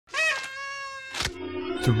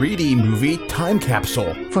3D movie time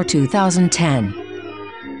capsule for 2010.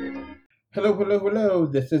 Hello, hello, hello.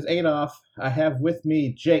 This is Adolf. I have with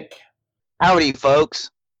me Jake Howdy,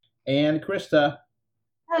 folks. and Krista,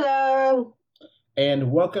 Hello.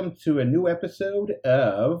 and welcome to a new episode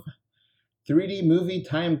of 3D movie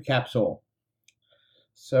time capsule.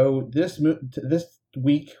 So this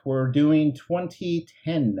week we're doing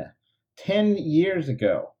 2010, 10 years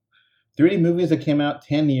ago. 3D movies that came out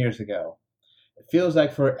 10 years ago. It feels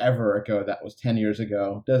like forever ago that was 10 years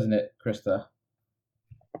ago, doesn't it, Krista?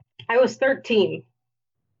 I was 13.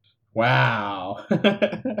 Wow.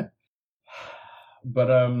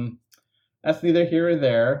 But that's neither here or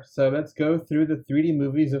there. So let's go through the 3D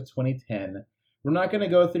movies of 2010. We're not going to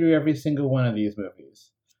go through every single one of these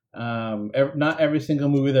movies. Not every single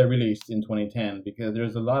movie that released in 2010, because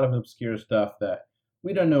there's a lot of obscure stuff that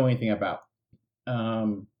we don't know anything about.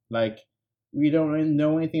 Like we don't really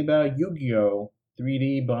know anything about Yu-Gi-Oh!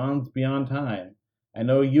 3D Bonds Beyond Time. I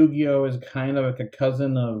know Yu-Gi-Oh! Is kind of like a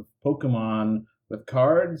cousin of Pokemon with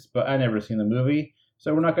cards, but I never seen the movie,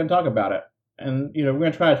 so we're not going to talk about it. And we're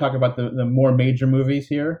going to try to talk about the more major movies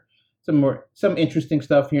here, some interesting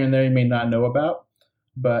stuff here and there you may not know about.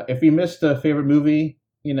 But if you missed a favorite movie,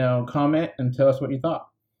 comment and tell us what you thought.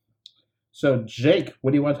 So Jake,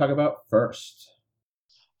 what do you want to talk about first?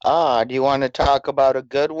 Do you want to talk about a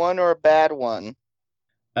good one or a bad one?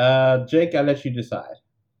 Jake, I'll let you decide.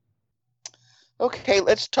 Okay,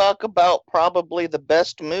 let's talk about probably the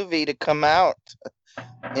best movie to come out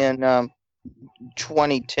in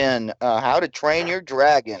 2010. How to Train Your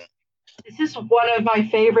Dragon. This is one of my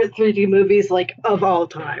favorite 3D movies, of all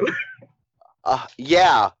time.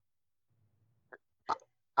 Yeah.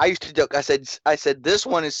 I used to joke. I said this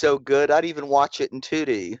one is so good, I'd even watch it in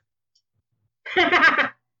 2D.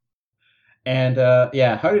 And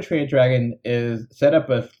How to Train Your Dragon is set up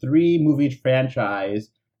a 3-movie franchise,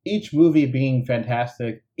 each movie being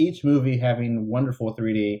fantastic, each movie having wonderful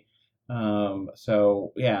 3D. And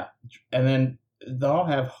then they all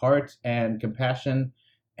have heart and compassion,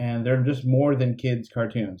 and they're just more than kids'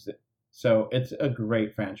 cartoons. So it's a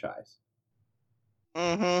great franchise.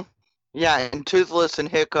 Mm-hmm. Yeah, and Toothless and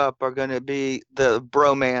Hiccup are going to be the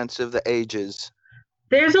bromance of the ages.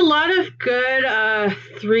 There's a lot of good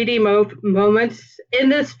 3D moments in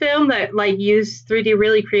this film that use 3D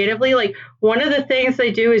really creatively. One of the things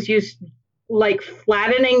they do is use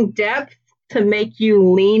flattening depth to make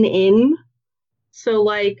you lean in. So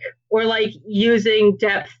or using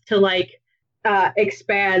depth to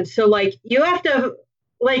expand. So you have to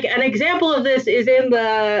an example of this is in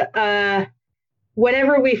the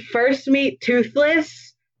whenever we first meet Toothless.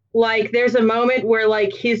 There's a moment where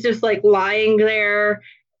he's just lying there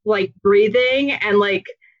breathing, and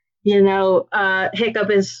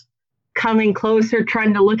Hiccup is coming closer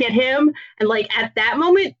trying to look at him, and at that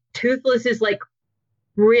moment Toothless is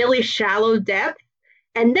really shallow depth,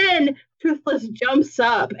 and then Toothless jumps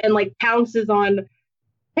up and pounces on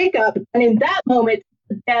Hiccup, and in that moment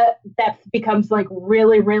that depth becomes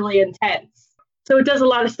really, really intense. So it does a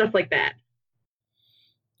lot of stuff like that.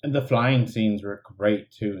 And the flying scenes were great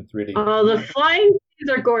too in 3D. Oh, the flying scenes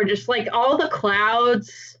are gorgeous. All the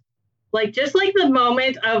clouds, just the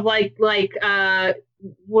moment of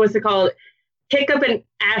what's it called? Hiccup and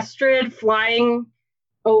Astrid flying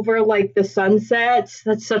over the sunsets.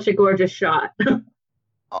 That's such a gorgeous shot.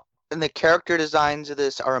 And the character designs of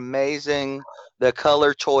this are amazing. The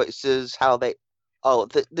color choices, they're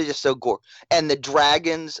just so gorgeous. And the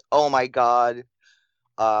dragons, oh my God.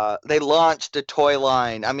 They launched a toy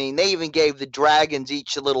line. I mean, they even gave the dragons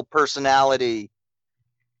each a little personality.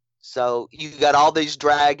 So you got all these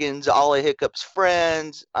dragons, all of Hiccup's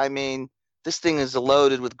friends. I mean, this thing is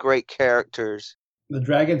loaded with great characters. The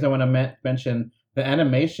dragons I want to mention, the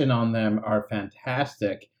animation on them are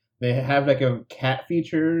fantastic. They have a cat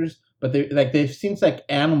features, but they seem like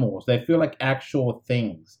animals. They feel like actual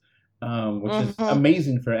things, which is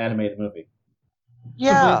amazing for an animated movie.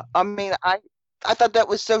 Yeah, I mean, I thought that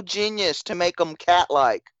was so genius to make them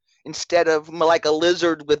cat-like instead of like a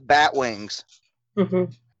lizard with bat wings.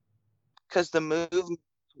 Because the movements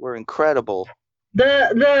were incredible.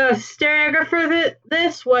 The stereographer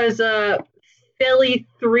this was Philly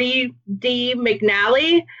 3D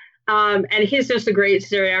McNally, and he's just a great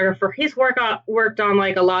stereographer. He's worked on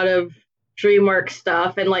a lot of DreamWorks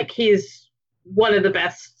stuff, and he's one of the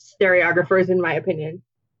best stereographers in my opinion.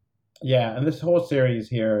 Yeah, and this whole series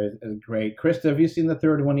here is great. Krista, have you seen the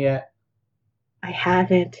third one yet? I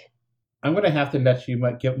haven't. I'm going to have to let you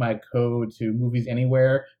get my code to Movies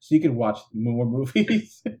Anywhere so you can watch more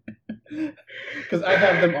movies. Because I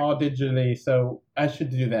have them all digitally, so I should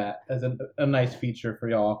do that as a nice feature for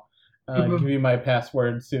y'all. Give you my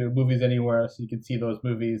password to Movies Anywhere so you can see those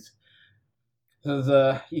movies. Because,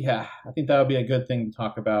 yeah, I think that would be a good thing to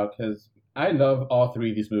talk about because I love all three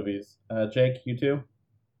of these movies. Jake, you too?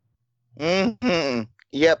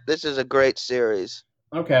 Yep, this is a great series.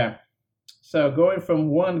 Okay. So going from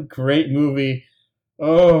one great movie,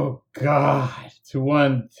 oh God, to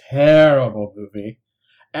one terrible movie.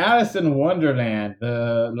 Alice in Wonderland,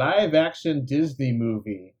 the live action Disney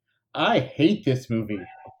movie. I hate this movie.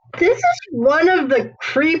 This is one of the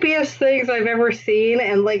creepiest things I've ever seen,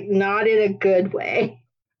 and like not in a good way.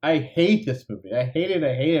 I hate this movie. I hate it.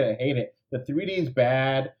 I hate it. I hate it. The 3D is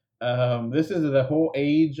bad. This is the whole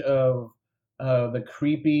age of the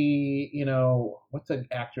creepy, what's the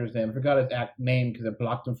actor's name? I forgot his name because it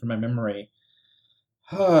blocked him from my memory.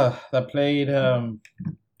 That played,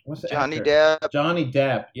 what's the Johnny actor? Depp. Johnny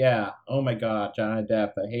Depp, yeah. Oh my God, Johnny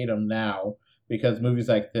Depp. I hate him now because movies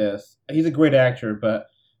like this. He's a great actor, but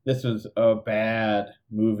this was a bad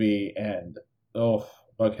movie and, oh,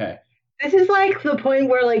 okay. This is like the point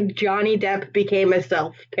where like Johnny Depp became a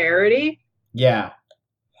self-parody. Yeah.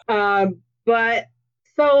 But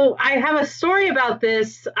so I have a story about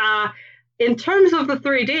this. In terms of the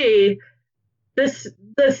 3D, the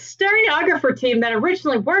stereographer team that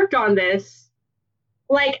originally worked on this,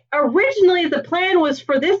 like originally the plan was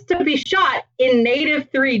for this to be shot in native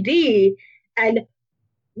 3D, and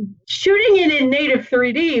shooting it in native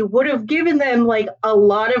 3D would have given them like a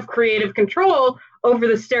lot of creative control over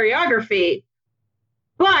the stereography.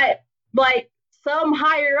 But like some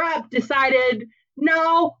higher up decided,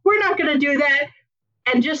 no, we're not going to do that,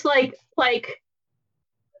 and just like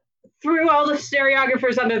threw all the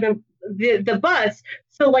stereographers under the bus.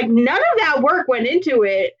 So like none of that work went into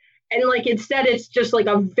it, and like instead it's just like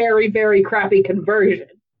a very, very crappy conversion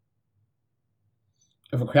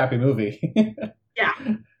of a crappy movie.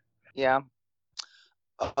 Yeah.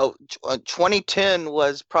 2010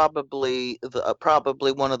 was probably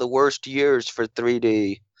one of the worst years for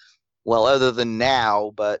 3D. Well, other than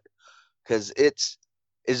now, but because it's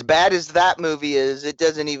as bad as that movie is, it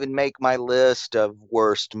doesn't even make my list of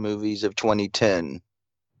worst movies of 2010.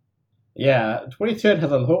 Yeah, 2010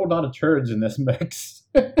 has a whole lot of turds in this mix.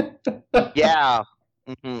 Yeah.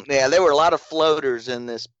 Yeah, there were a lot of floaters in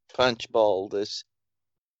this punch bowl.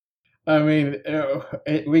 I mean,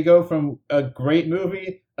 we go from a great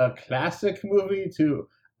movie, a classic movie, to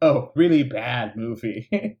a really bad movie.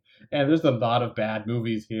 And there's a lot of bad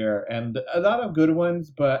movies here, and a lot of good ones,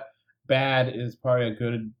 but bad is probably a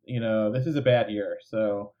good, this is a bad year.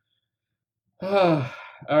 So, all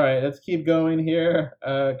right, let's keep going here.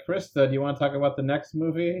 Krista, do you want to talk about the next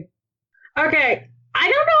movie? Okay,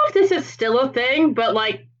 I don't know if this is still a thing, but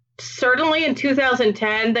like certainly in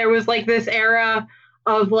 2010, there was like this era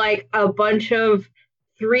of like a bunch of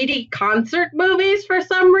 3D concert movies for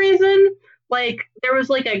some reason. Like there was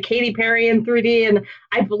like a Katy Perry in 3D, and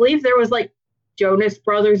I believe there was like Jonas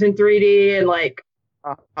Brothers in 3D, and like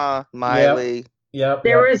Miley. Yep.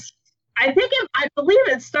 There was, I believe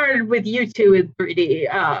it started with U2 in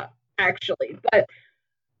 3D, actually. But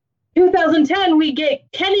 2010, we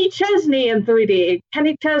get Kenny Chesney in 3D.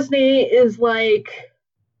 Kenny Chesney is like,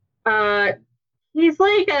 he's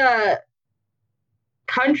like a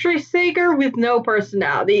country singer with no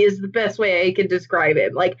personality is the best way I can describe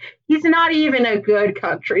him. Like, he's not even a good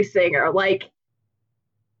country singer. Like,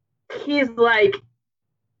 he's like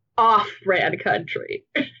off-brand country.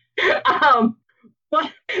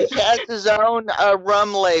 But he has his own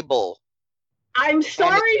rum label. I'm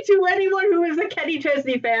sorry to anyone who is a Kenny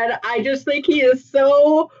Chesney fan. I just think he is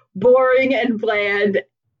so boring and bland.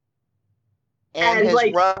 And his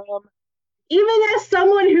like, rum. Even as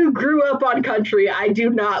someone who grew up on country, I do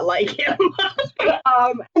not like him.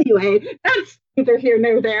 Anyway, that's neither here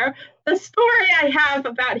nor there. The story I have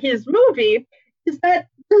about his movie is that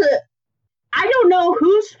I don't know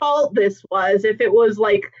whose fault this was, if it was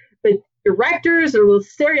like the directors or the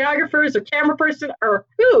stereographers or camera person or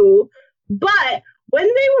who, but when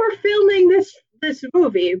they were filming this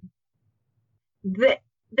movie,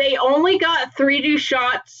 they only got 3D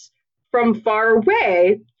shots from far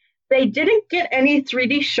away. They didn't get any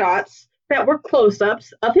 3D shots that were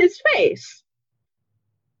close-ups of his face,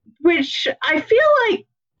 which I feel like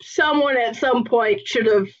someone at some point should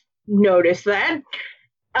have noticed that.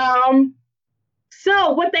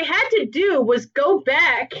 So what they had to do was go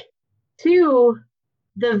back to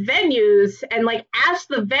the venues and like ask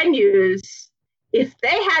the venues if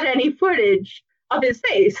they had any footage of his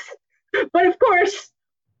face. But of course,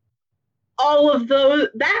 all of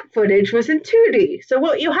that footage was in 2D. So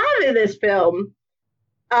what you have in this film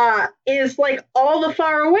is like all the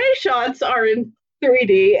far away shots are in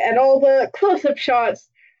 3D and all the close-up shots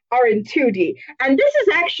are in 2D. And this is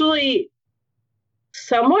actually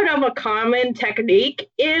somewhat of a common technique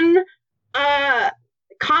in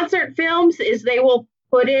concert films is they will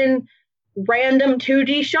put in random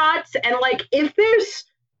 2D shots, and like if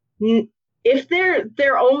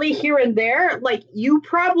they're only here and there, like you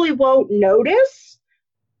probably won't notice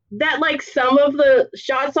that like some of the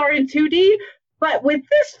shots are in 2D, but with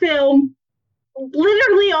this film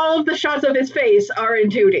literally all of the shots of his face are in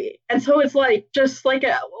 2D. And so it's like just like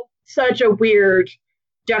such a weird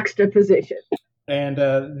juxtaposition.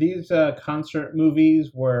 And these concert movies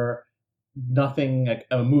were nothing like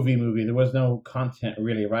a movie. There was no content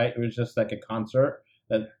really, right? It was just like a concert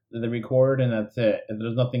that they record and that's it. And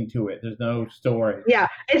there's nothing to it. There's no story. Yeah,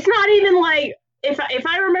 it's not even like if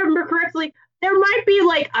I remember correctly, there might be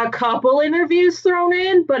like a couple interviews thrown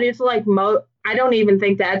in, but it's like I don't even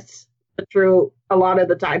think that's true a lot of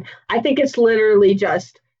the time. I think it's literally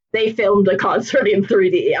just they filmed a concert in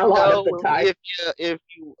 3D a lot of the time. If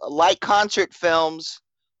you like concert films,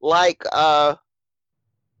 like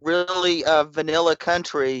really vanilla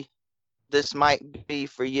country, this might be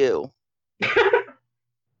for you.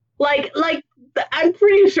 like I'm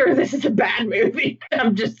pretty sure this is a bad movie.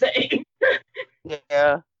 I'm just saying.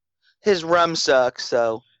 Yeah, his rum sucks.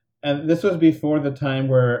 So. And this was before the time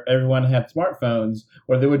where everyone had smartphones,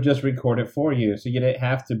 where they would just record it for you, so you didn't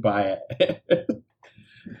have to buy it.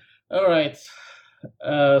 All right.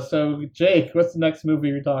 So, Jake, what's the next movie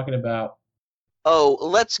you're talking about? Oh,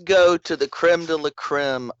 let's go to the creme de la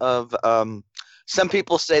creme of. Some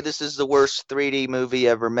people say this is the worst 3D movie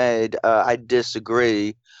ever made. I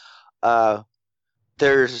disagree. I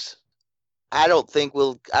don't think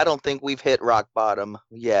we've hit rock bottom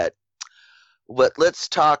yet. But let's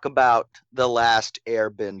talk about The Last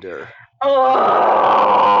Airbender.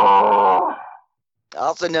 Oh!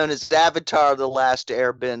 Also known as Avatar: The Last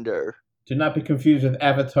Airbender. Do not be confused with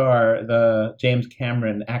Avatar, the James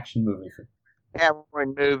Cameron action movie.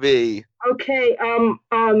 Cameron movie. Okay, M.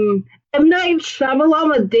 Night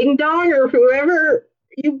Shyamalan Ding Dong or whoever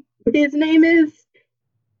his name is.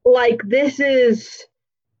 Like this is.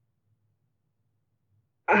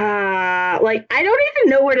 Like I don't even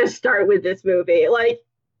know where to start with this movie. Like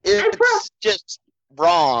it's just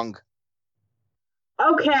wrong.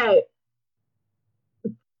 Okay.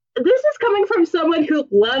 This is coming from someone who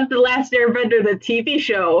loved The Last Airbender, the TV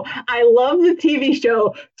show. I love the TV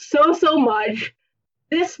show so much.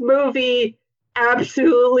 This movie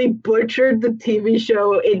absolutely butchered the TV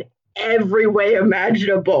show in every way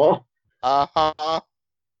imaginable. Uh-huh.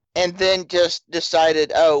 And then just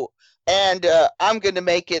decided, I'm going to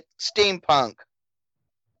make it steampunk.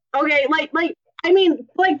 Okay, I mean,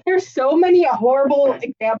 there's so many horrible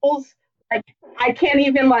examples. Like, I can't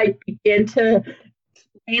even, begin to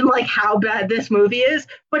explain, how bad this movie is.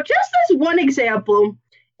 But just as one example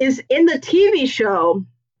is in the TV show,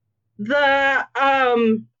 the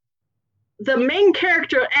main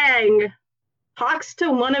character, Aang, talks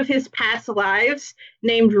to one of his past lives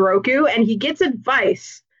named Roku, and he gets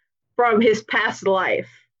advice from his past life.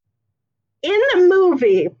 In the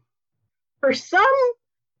movie, for some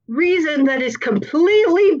reason that is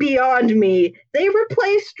completely beyond me, they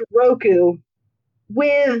replaced Roku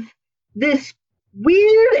with this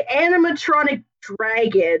weird animatronic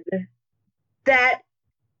dragon that,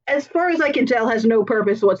 as far as I can tell, has no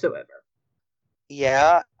purpose whatsoever.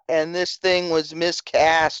 Yeah, and this thing was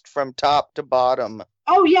miscast from top to bottom.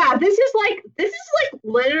 Oh yeah, this is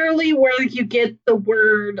literally where you get the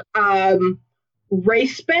word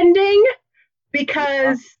race bending,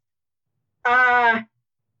 because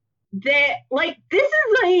this is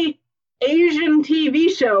a Asian TV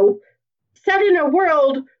show set in a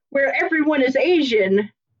world where everyone is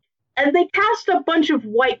Asian, and they cast a bunch of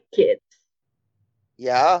white kids.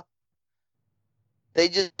 Yeah. They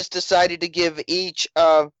just decided to give each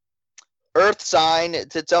Earth sign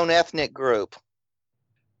its own ethnic group.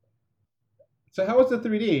 So how was the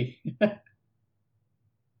 3D?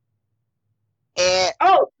 The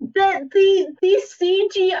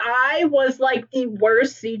CGI was the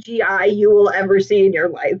worst CGI you will ever see in your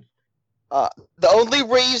life. The only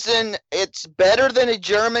reason it's better than a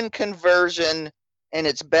German conversion, and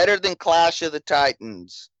it's better than Clash of the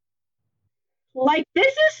Titans.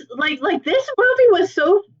 This movie was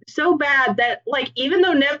so bad that even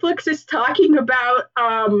though Netflix is talking about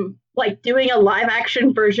doing a live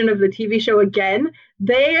action version of the TV show again,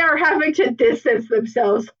 they are having to distance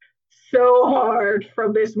themselves so hard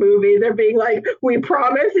from this movie. They're being like, we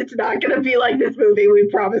promise it's not going to be like this movie. We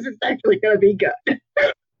promise it's actually going to be good.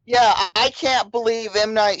 Yeah, I can't believe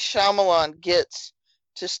M. Night Shyamalan gets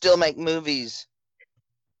to still make movies.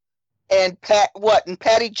 And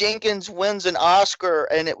Patty Jenkins wins an Oscar,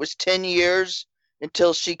 and it was 10 years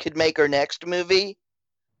until she could make her next movie.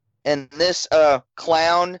 And this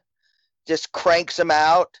clown just cranks them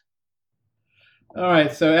out. All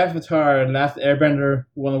right, so Avatar: Last Airbender,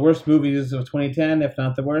 one of the worst movies of 2010, if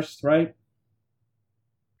not the worst, right?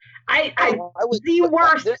 The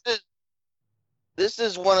worst. This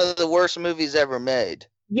is one of the worst movies ever made.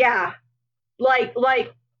 Yeah, like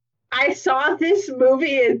I saw this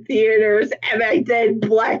movie in theaters and I then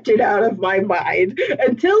blacked it out of my mind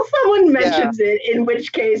until someone mentions it, in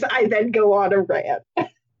which case I then go on a rant.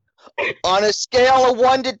 On a scale of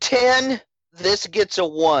 1 to 10, this gets a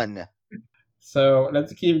 1. So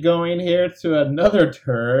let's keep going here to another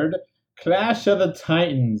turd, Clash of the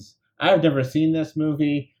Titans. I've never seen this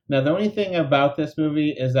movie. Now, the only thing about this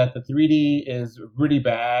movie is that the 3D is really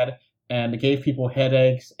bad, and it gave people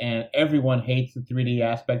headaches, and everyone hates the 3D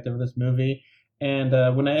aspect of this movie. And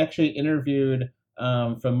when I actually interviewed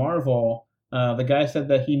from Marvel, the guy said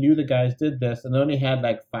that he knew the guys did this, and only had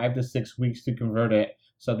like 5 to 6 weeks to convert it.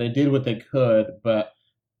 So they did what they could, but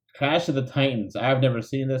Clash of the Titans, I've never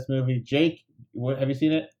seen this movie. Jake, have you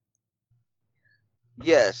seen it?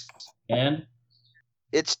 Yes. And?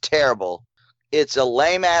 It's terrible. It's a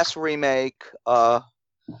lame-ass remake. I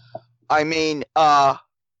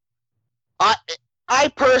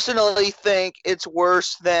personally think it's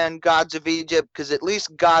worse than Gods of Egypt, because at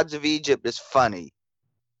least Gods of Egypt is funny.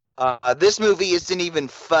 This movie isn't even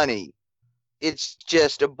funny. It's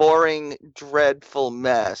just a boring, dreadful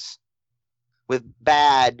mess with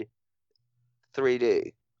bad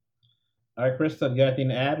 3D. All right, Krista, you got anything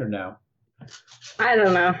to add or no? I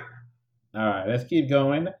don't know. All right, let's keep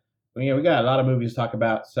going. We got a lot of movies to talk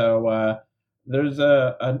about. So there's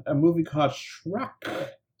a movie called Shrek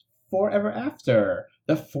Forever After,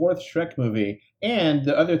 the fourth Shrek movie. And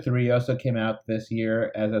the other three also came out this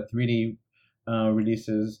year as a 3D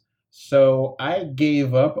releases. So I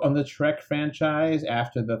gave up on the Shrek franchise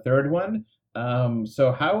after the third one.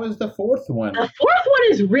 So how is the fourth one? The fourth one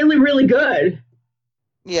is really, really good.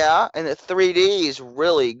 Yeah, and the 3D is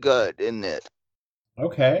really good in it.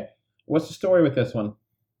 Okay. What's the story with this one?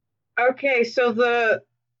 Okay, so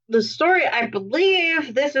the story, I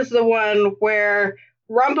believe this is the one where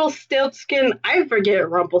Rumpelstiltskin, I forget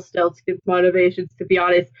Rumpelstiltskin's motivations, to be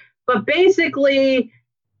honest, but basically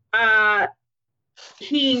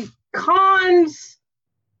he cons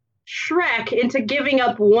Shrek into giving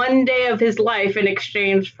up one day of his life in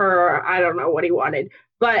exchange for, I don't know what he wanted,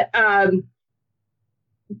 but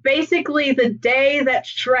basically the day that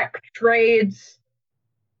Shrek trades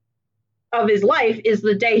of his life is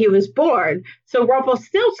the day he was born. So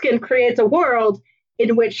Rumpelstiltskin creates a world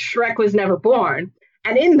in which Shrek was never born.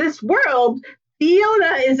 And in this world,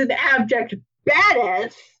 Fiona is an abject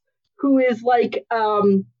badass who is like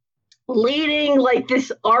leading like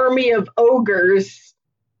this army of ogres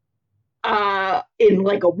in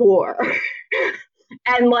like a war.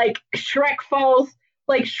 And like Shrek falls,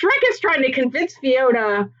 like Shrek is trying to convince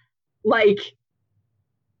Fiona, like,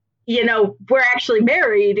 you know, we're actually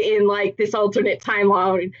married in like this alternate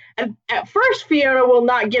timeline. And at first Fiona will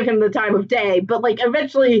not give him the time of day, but like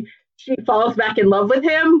eventually she falls back in love with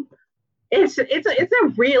him. It's a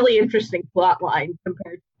really interesting plot line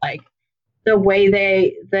compared to like the way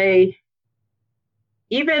they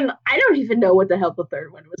even, I don't even know what the hell the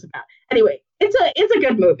third one was about. Anyway, it's a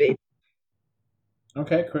good movie.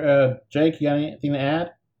 Okay, Jake, you got anything to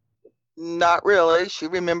add? Not really. She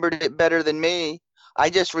remembered it better than me. I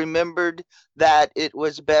just remembered that it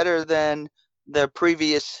was better than the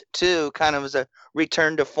previous two, kind of as a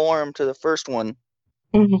return to form to the first one.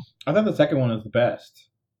 Mm-hmm. I thought the second one was the best.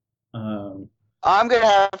 I'm going to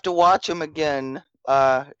have to watch them again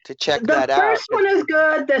to check that out. The first one is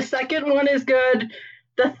good. The second one is good.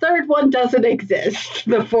 The third one doesn't exist.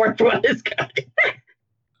 The fourth one is good.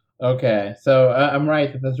 Okay, so I'm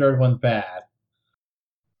right that the third one's bad.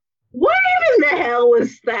 What even the hell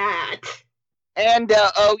was that? And,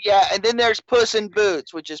 and then there's Puss in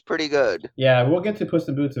Boots, which is pretty good. Yeah, we'll get to Puss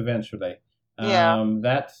in Boots eventually. Yeah. When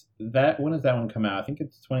does that one come out? I think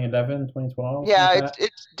it's 2011, 2012? Yeah,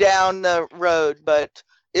 it's down the road, but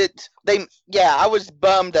I was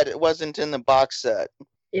bummed that it wasn't in the box set.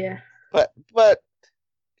 Yeah. But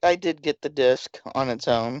I did get the disc on its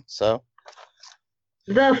own, so.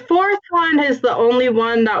 The fourth one is the only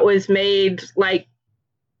one that was made, like,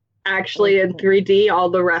 actually in 3D. All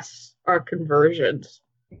the rest are conversions.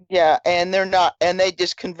 Yeah, and they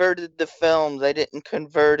just converted the film. They didn't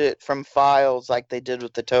convert it from files like they did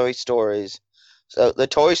with the Toy Stories. So the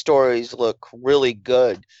Toy Stories look really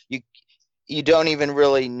good. You don't even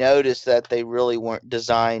really notice that they really weren't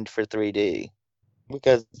designed for 3D.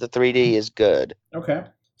 because the 3D is good. Okay.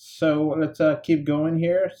 So let's keep going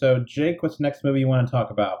here. So Jake, what's the next movie you want to talk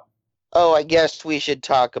about? Oh, I guess we should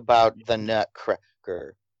talk about the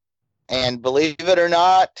Nutcracker. And believe it or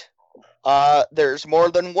not, there's more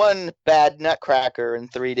than one bad Nutcracker in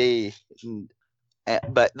 3D.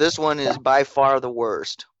 But this one is by far the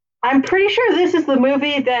worst. I'm pretty sure this is the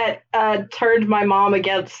movie that turned my mom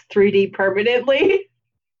against 3D permanently.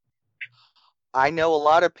 I know a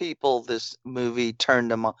lot of people this movie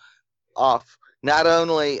turned them off. Not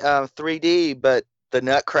only 3D, but the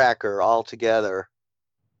Nutcracker altogether.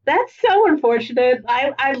 That's so unfortunate.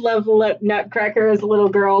 I love Nutcracker as a little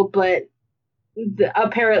girl, but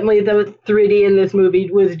apparently the 3D in this movie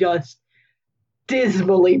was just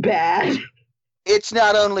dismally bad. It's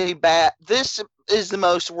not only bad. This is one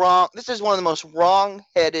of the most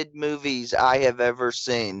wrong-headed movies I have ever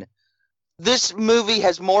seen. This movie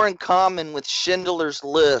has more in common with Schindler's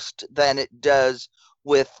List than it does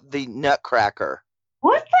with the Nutcracker.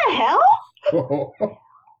 What the hell?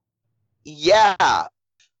 Yeah.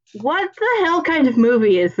 What the hell kind of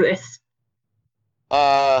movie is this?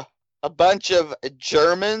 A bunch of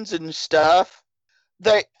Germans and stuff.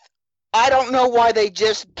 I don't know why they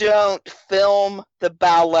just don't film the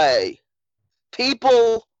ballet.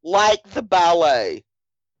 People like the ballet.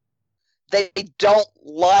 They don't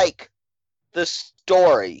like the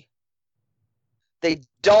story. They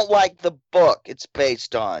don't like the book it's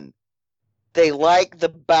based on. They like the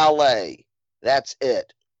ballet. That's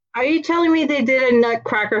it. Are you telling me they did a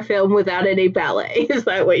Nutcracker film without any ballet? Is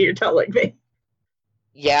that what you're telling me?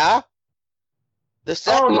 Yeah.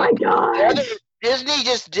 Oh my god. Disney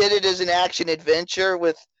just did it as an action adventure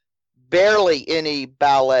with barely any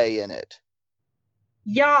ballet in it.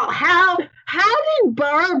 Y'all, how did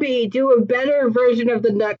Barbie do a better version of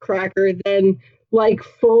the Nutcracker than like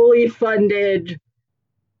fully funded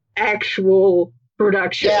actual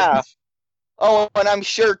production? Yeah. Oh, and I'm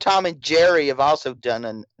sure Tom and Jerry have also done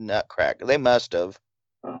a Nutcracker. They must have.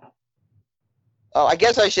 Oh, I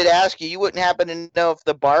guess I should ask you. You wouldn't happen to know if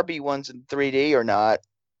the Barbie one's in 3D or not.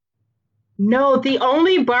 No, the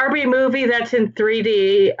only Barbie movie that's in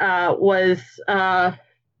 3D was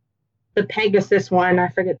the Pegasus one. I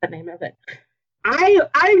forget the name of it.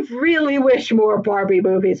 I really wish more Barbie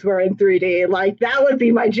movies were in 3D. Like, that would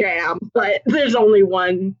be my jam. But there's only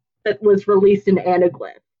one that was released in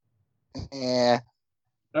Anaglyph. Yeah.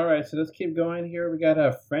 All right, so let's keep going here. We got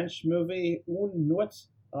a French movie, Un Nuit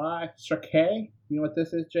Sacré. You know what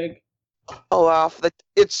this is, Jake? Oh,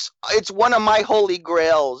 it's one of my holy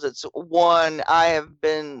grails. It's one I have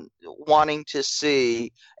been wanting to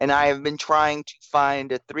see, and I have been trying to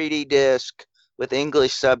find a 3D disc with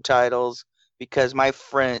English subtitles because my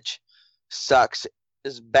French sucks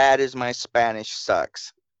as bad as my Spanish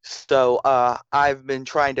sucks. So I've been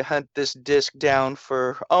trying to hunt this disc down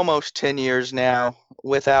for almost 10 years now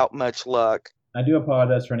without much luck. I do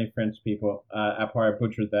apologize for any French people. I probably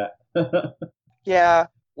butchered that. Yeah,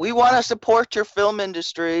 we want to support your film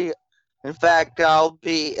industry. In fact, I'll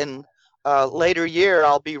be in later year.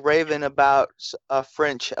 I'll be raving about a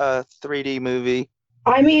French 3D movie.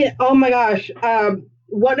 I mean, oh my gosh!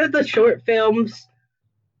 One of the short films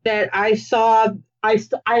that I saw, I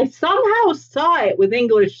somehow saw it with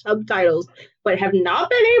English subtitles, but have not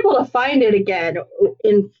been able to find it again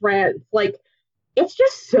in French. Like, it's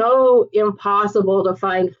just so impossible to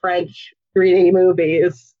find French 3D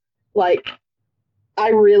movies. Like, I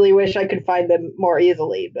really wish I could find them more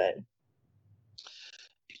easily, but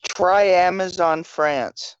try Amazon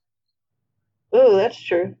France. Oh, that's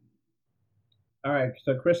true. All right,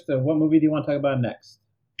 so Krista, what movie do you want to talk about next?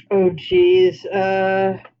 Oh, geez.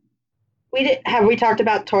 Have we talked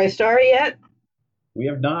about Toy Story yet? We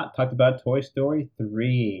have not talked about Toy Story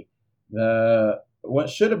 3. What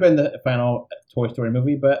should have been the final Toy Story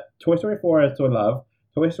movie, but Toy Story 4 I still love.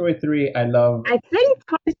 Toy Story 3 I love. I think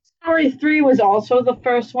Toy Story 3 was also the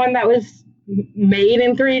first one that was made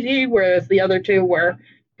in 3D, whereas the other two were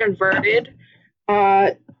converted.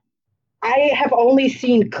 I have only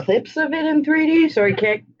seen clips of it in 3D, so I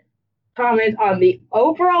can't comment on the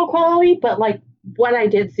overall quality, but like what I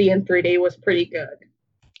did see in 3D was pretty good.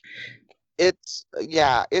 It's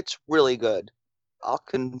really good. I'll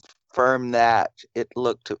confirm that. It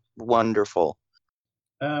looked wonderful.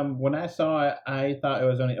 When I saw it, I thought it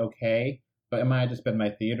was only okay, but it might have just been my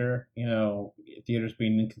theater. You know, theaters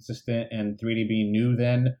being inconsistent and 3D being new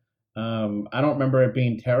then. I don't remember it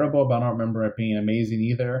being terrible, but I don't remember it being amazing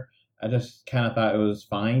either. I just kind of thought it was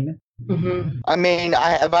fine. Mm-hmm. I mean,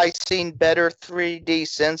 have I seen better 3D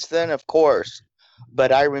since then? Of course.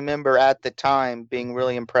 But I remember at the time being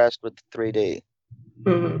really impressed with the 3D.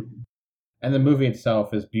 Mm-hmm. And the movie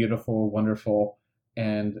itself is beautiful, wonderful.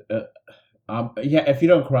 And yeah, if you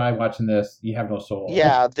don't cry watching this, you have no soul.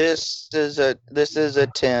 Yeah, this is a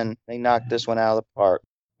 10. They knocked this one out of the park.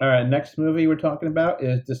 All right, next movie we're talking about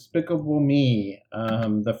is Despicable Me,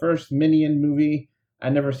 the first Minion movie.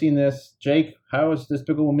 I've never seen this. Jake, how is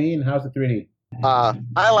Despicable Me and how's the 3D?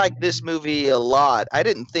 I like this movie a lot. I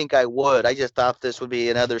didn't think I would. I just thought this would be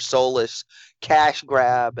another soulless cash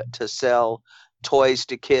grab to sell toys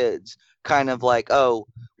to kids. Kind of like, oh,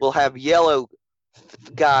 we'll have yellow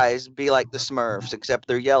guys be like the Smurfs, except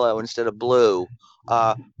they're yellow instead of blue.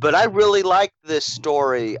 But I really like this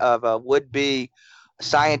story of a would-be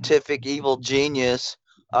scientific evil genius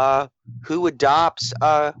who adopts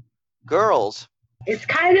girls. It's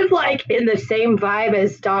kind of like in the same vibe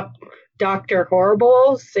as Dr.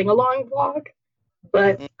 Horrible's sing-along vlog,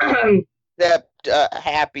 but That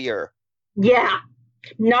happier. yeah,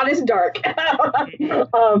 not as dark.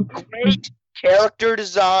 Great character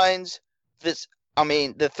designs. The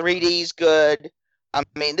 3D's good. I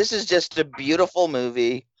mean, this is just a beautiful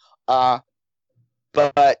movie.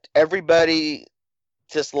 But everybody,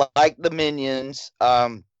 just like the Minions,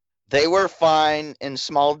 they were fine in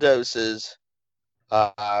small doses.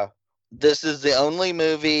 This is the only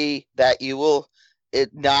movie that you will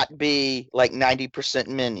it not be like 90%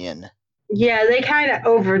 Minion. Yeah, they kind of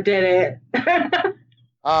overdid it.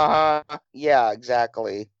 Yeah,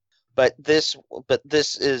 exactly. But this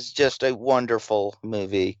is just a wonderful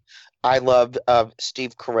movie. I loved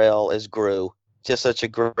Steve Carell as Gru. Just such a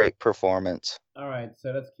great performance. All right,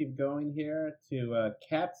 so let's keep going here to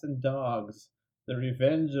Cats and Dogs, The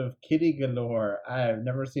Revenge of Kitty Galore. I have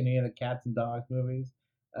never seen any of the Cats and Dogs movies.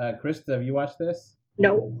 Krista, have you watched this?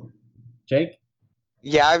 No. Jake?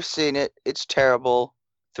 Yeah, I've seen it. It's terrible.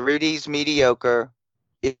 3D's mediocre.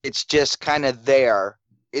 It's just kind of there.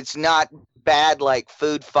 It's not bad like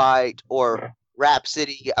Food Fight or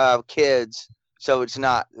Rhapsody of Kids, so it's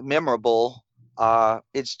not memorable.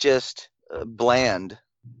 It's just bland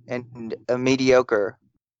and mediocre.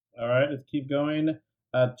 All right, let's keep going.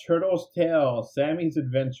 Turtle's Tale, Sammy's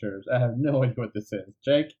Adventures. I have no idea what this is.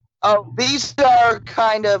 Jake? Oh, these are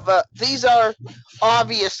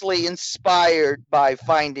obviously inspired by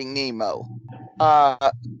Finding Nemo.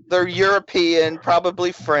 They're European,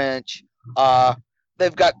 probably French.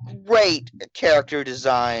 They've got great character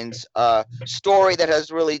designs. Story that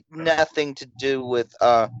has really nothing to do with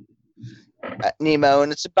Nemo,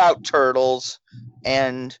 and it's about turtles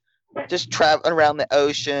and just traveling around the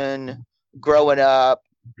ocean, growing up.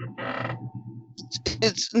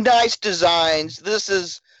 It's nice designs.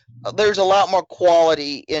 There's a lot more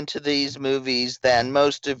quality into these movies than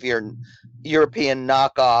most of your European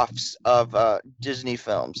knockoffs of Disney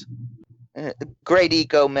films. Great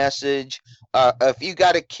eco message. If you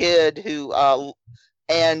got a kid who,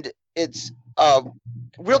 and it's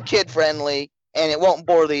real kid friendly, and it won't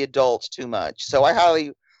bore the adults too much. So I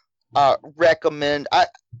highly recommend.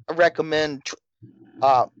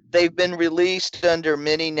 They've been released under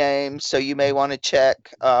many names, so you may want to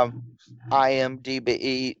check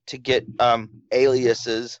IMDb to get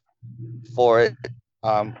aliases for it.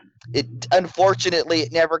 Unfortunately,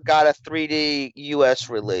 it never got a 3D US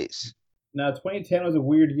release. Now, 2010 was a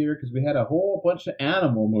weird year because we had a whole bunch of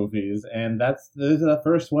animal movies, and this is the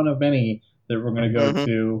first one of many that we're going to go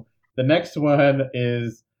to. The next one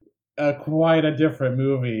is quite a different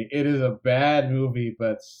movie. It is a bad movie,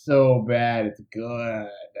 but so bad it's good.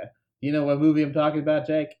 You know what movie I'm talking about,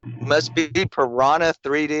 Jake? Must be Piranha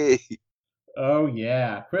 3D. Oh,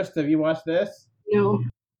 yeah. Krista, have you watched this? No.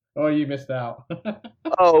 Oh, you missed out.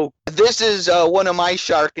 Oh, this is one of my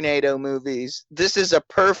Sharknado movies. This is a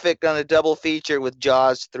perfect on a double feature with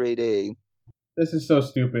Jaws 3D. This is so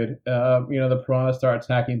stupid. The piranhas start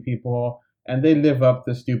attacking people, and they live up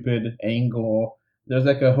the stupid angle. There's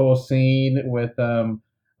like a whole scene with a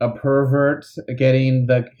pervert getting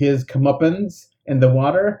his comeuppance in the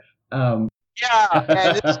water. Yeah,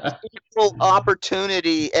 and it's equal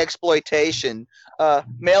opportunity exploitation.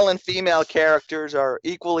 Male and female characters are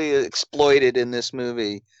equally exploited in this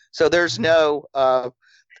movie. So there's no,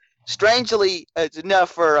 strangely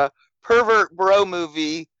enough for a pervert bro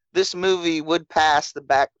movie, this movie would pass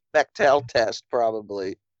the Bechdel test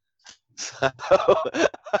probably. So,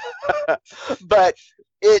 but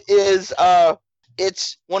it is,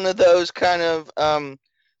 it's one of those kind of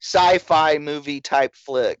sci-fi movie type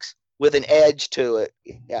flicks with an edge to it.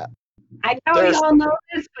 Yeah. I know you all know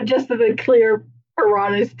this, but just to be clear,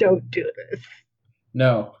 piranhas don't do this.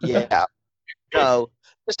 No. Yeah. No.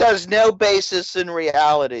 This has no basis in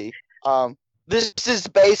reality. This is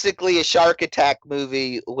basically a shark attack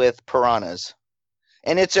movie with piranhas.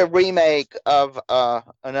 And it's a remake of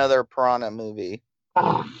another piranha movie.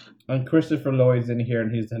 Oh, And Christopher Lloyd's in here,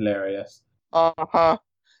 and he's hilarious. Uh-huh.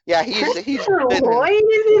 Yeah, he's Christopher been Lloyd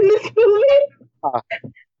is in this movie?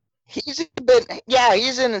 he's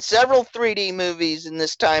in several 3D movies in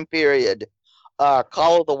this time period.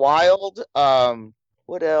 Call of the Wild.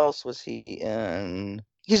 What else was he in?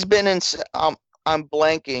 He's been in. I'm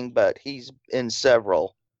blanking, but he's in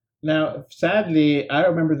several. Now, sadly, I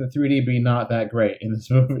remember the 3D being not that great in this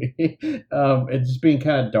movie. It just being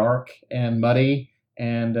kind of dark and muddy,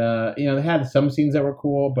 and they had some scenes that were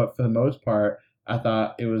cool, but for the most part, I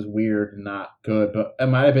thought it was weird and not good. But it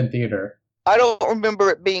might have been theater. I don't remember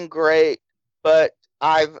it being great, but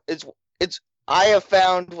I have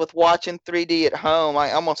found with watching 3D at home,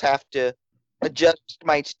 I almost have to adjust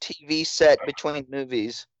my TV set between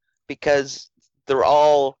movies because they're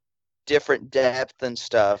all different depth and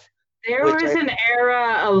stuff. There was an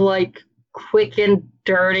era of like quick and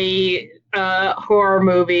dirty horror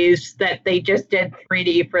movies that they just did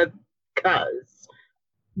 3D for cuz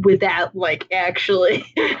without like actually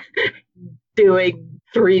doing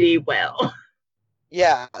 3D well.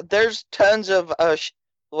 Yeah, there's tons of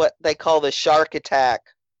what they call the Shark Attack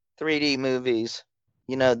 3D movies.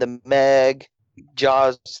 You know, the Meg,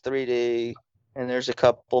 Jaws 3D, and there's a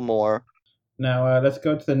couple more. Now, let's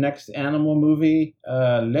go to the next animal movie,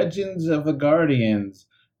 Legends of the Guardians,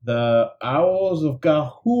 The Owls of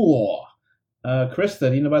Ga'Hoole. Krista,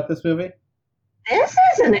 do you know about this movie? This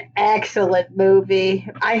is an excellent movie.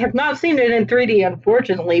 I have not seen it in 3D,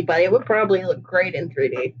 unfortunately, but it would probably look great in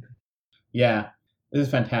 3D. Yeah, this is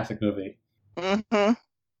a fantastic movie. Mm-hmm.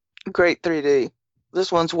 Great 3D.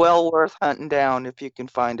 This one's well worth hunting down if you can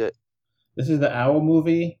find it. This is the Owl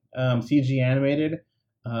movie, CG animated.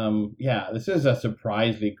 This is a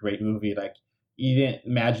surprisingly great movie. Like, you didn't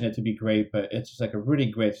imagine it to be great, but it's just like a really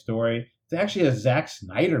great story. It's actually a Zack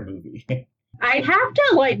Snyder movie. I'd have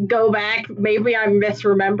to like go back. Maybe I'm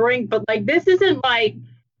misremembering, but like this isn't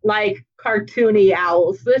like cartoony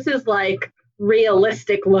owls. This is like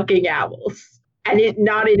realistic looking owls, and it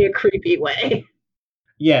not in a creepy way.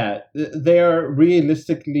 Yeah, they are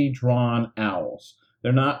realistically drawn owls.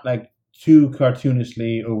 They're not like too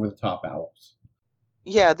cartoonishly over the top owls.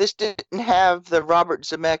 Yeah, this didn't have the Robert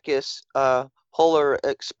Zemeckis Polar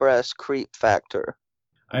Express creep factor.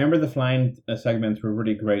 I remember the flying segments were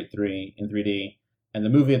really great in 3D, and the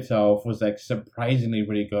movie itself was like surprisingly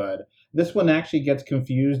really good. This one actually gets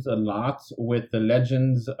confused a lot with the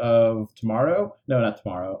Legends of Tomorrow. No, not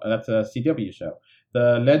Tomorrow. That's a CW show.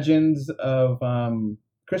 The Legends of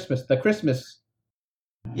Christmas. The Christmas.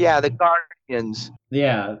 Yeah, the Guardians.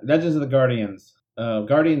 Yeah, Legends of the Guardians.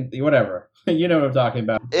 Whatever. You know what I'm talking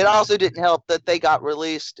about. It also didn't help that they got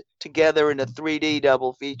released together in a 3D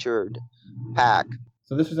double featured pack.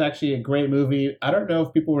 So this was actually a great movie. I don't know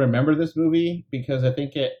if people remember this movie because I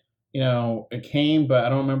think it came, but I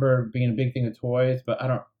don't remember it being a big thing of toys. But I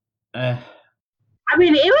don't. I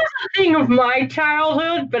mean, it was a thing of my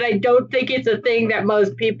childhood, but I don't think it's a thing that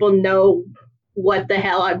most people know what the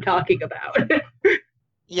hell I'm talking about.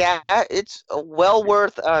 Yeah, it's well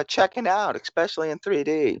worth checking out, especially in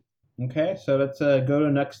 3D. Okay, so let's go to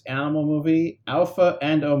the next animal movie, Alpha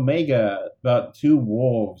and Omega, about two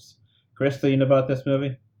wolves. Krista, you know about this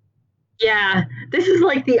movie? Yeah, this is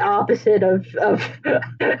like the opposite of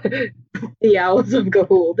the Owls of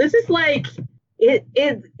Ga'Hoole. This is like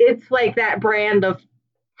it's like that brand of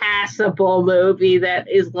passable movie that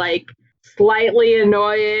is like slightly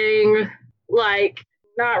annoying, like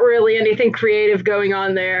not really anything creative going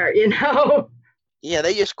on there, you know? Yeah,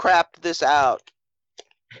 they just crapped this out.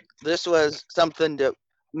 This was something to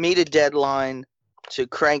meet a deadline to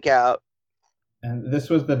crank out. And this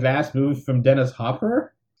was the last movie from Dennis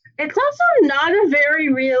Hopper? It's also not a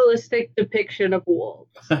very realistic depiction of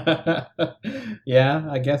wolves. Yeah,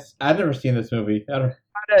 I guess. I've never seen this movie.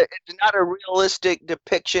 It's not a realistic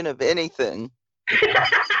depiction of anything.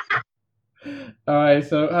 All right,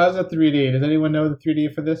 so how's the 3D? Does anyone know the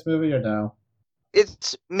 3D for this movie or no?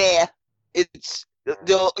 It's meh. It's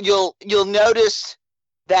you'll notice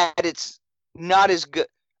that it's not as good.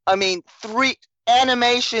 I mean,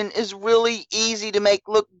 animation is really easy to make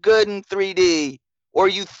look good in 3D, or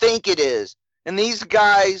you think it is. And these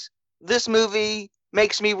guys, this movie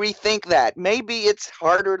makes me rethink that. Maybe it's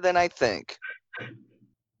harder than I think.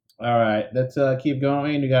 All right, let's keep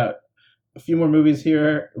going. We got a few more movies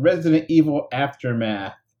here. Resident Evil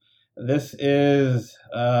Aftermath. This is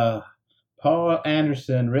Paul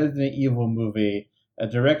Anderson Resident Evil movie, a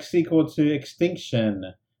direct sequel to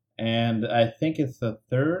Extinction, and I think it's the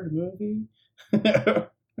third movie.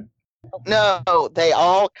 No, they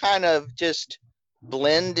all kind of just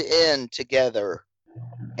blend in together.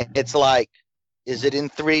 It's like, is it in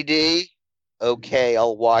 3D? okay,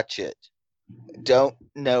 I'll watch it. Don't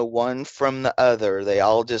know one from the other. They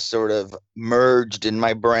all just sort of merged in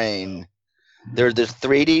my brain. They're the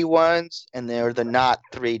 3D ones and they're the not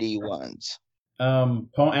 3D ones.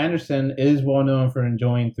 Paul Anderson is well known for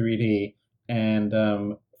enjoying 3D and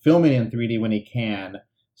filming in 3D when he can.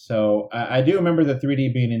 So I do remember the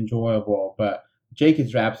 3D being enjoyable, but Jake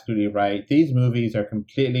is absolutely right. These movies are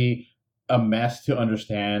completely a mess to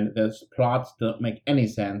understand. The plots don't make any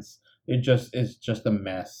sense. It's just a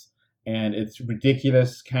mess, and it's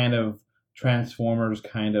ridiculous kind of Transformers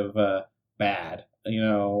kind of bad,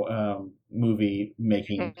 movie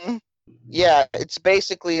making. Yeah, it's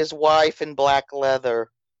basically his wife in black leather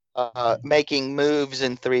making moves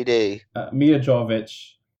in 3D Mia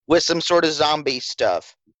Jovovich. with some sort of zombie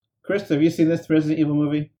stuff. Chris, have you seen this Resident Evil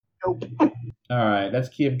movie? Nope. All right, let's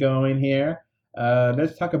keep going here.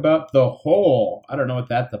 Let's talk about The Hole. I don't know what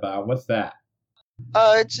that's about. What's that?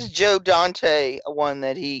 It's a Joe Dante one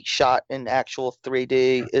that he shot in actual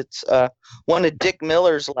 3D. It's one of Dick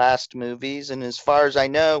Miller's last movies, and as far as I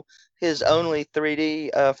know, his only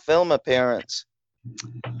 3D film appearance.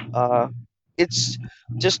 It's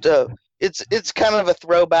just it's kind of a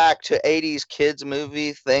throwback to 80s kids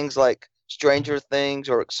movie things like Stranger Things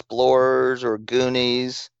or Explorers or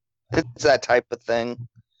Goonies. It's that type of thing,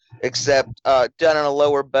 except done on a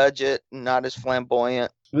lower budget, not as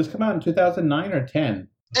flamboyant. Did this come out in 2009 or 10?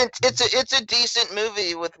 It's a decent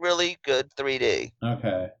movie with really good 3D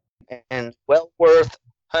Okay. and well worth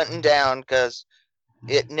hunting down because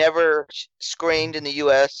it never screened in the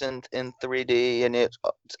U.S. in 3D, and it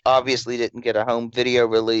obviously didn't get a home video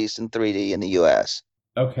release in 3D in the U.S.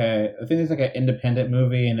 Okay. I think it's like an independent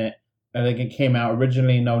movie, and I think it came out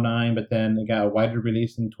originally in 2009, but then it got a wider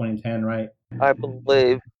release in 2010, right? I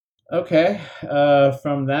believe. Okay.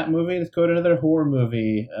 From that movie, let's go to another horror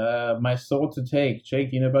movie. My Soul to Take. Jake,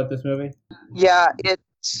 do you know about this movie? Yeah,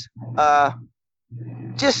 it's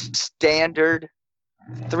just standard.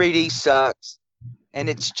 3D sucks, and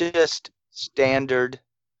it's just standard.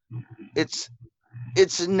 It's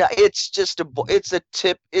just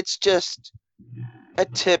a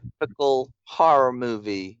typical horror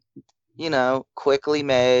movie. Quickly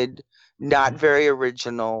made, not very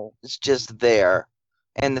original. It's just there,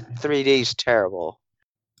 and the 3D is terrible.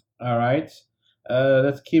 All right.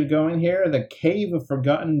 Let's keep going here. The Cave of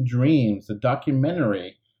Forgotten Dreams, a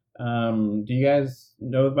documentary. Do you guys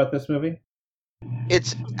know about this movie?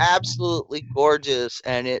 It's absolutely gorgeous,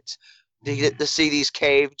 and you get to see these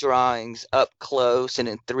cave drawings up close and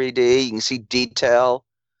in 3D. You can see detail.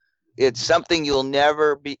 It's something you'll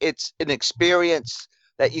never be. It's an experience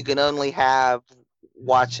that you can only have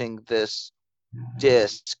watching this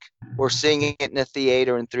disc or seeing it in a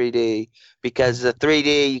theater in 3D, because the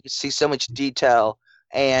 3D you can see so much detail,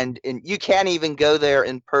 and you can't even go there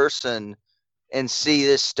in person and see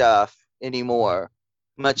this stuff anymore,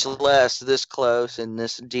 much less this close and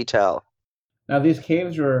this detail. Now, these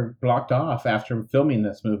caves were blocked off after filming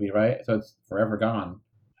this movie, right? So it's forever gone.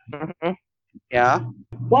 Mm-hmm. Yeah.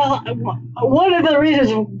 Well, one of the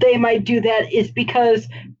reasons they might do that is because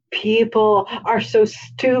people are so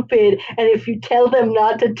stupid, and if you tell them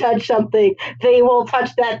not to touch something, they will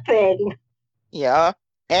touch that thing. Yeah.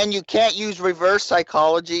 And you can't use reverse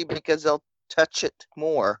psychology because they'll touch it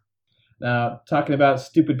more. Now, talking about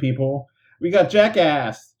stupid people, we got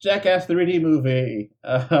Jackass 3D movie.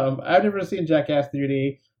 I've never seen Jackass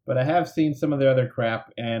 3D, but I have seen some of the other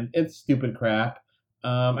crap, and it's stupid crap.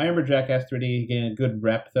 I remember Jackass 3D getting a good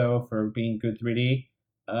rep, though, for being good 3D.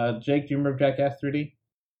 Jake, do you remember Jackass 3D?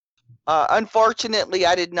 Unfortunately,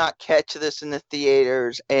 I did not catch this in the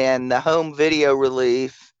theaters, and the home video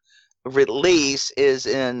release is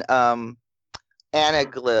in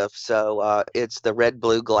Anaglyph, so it's the red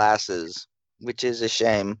blue glasses, which is a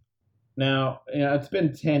shame. Now, it's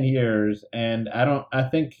been 10 years, and I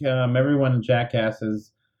think everyone in Jackass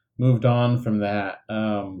has moved on from that,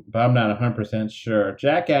 but I'm not 100% sure.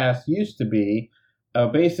 Jackass used to be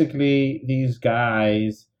basically these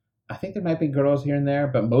guys, I think there might be girls here and there,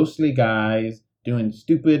 but mostly guys doing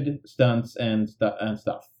stupid stunts and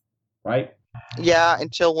stuff, right? Yeah,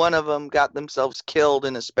 until one of them got themselves killed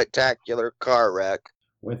in a spectacular car wreck.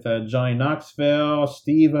 With Johnny Knoxville,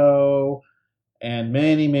 Steve-O, and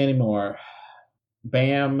many, many more.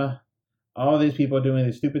 Bam. All these people doing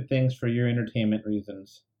these stupid things for your entertainment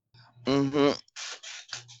reasons. Mm-hmm.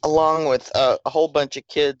 Along with a whole bunch of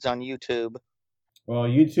kids on YouTube. Well,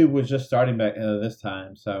 YouTube was just starting back this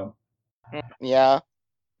time, so. Yeah.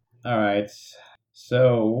 All right.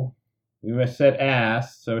 So, we said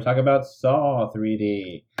ass, so we talk about Saw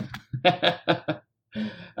 3D.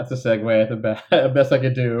 That's a segue, the best I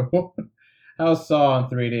could do. How's Saw in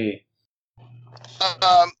 3D?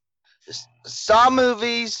 Um, Saw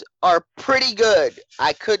movies are pretty good.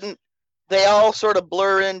 They all sort of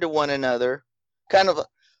blur into one another, kind of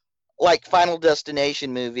like Final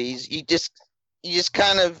Destination movies. You just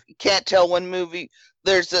kind of can't tell one movie.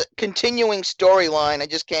 There's a continuing storyline. I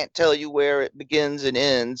just can't tell you where it begins and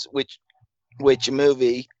ends, which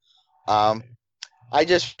movie. Um, I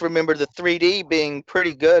just remember the 3D being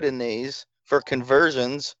pretty good in these for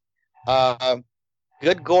conversions. Uh,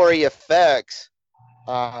 Good gory effects.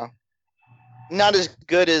 Uh, Not as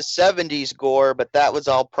good as 70s gore, but that was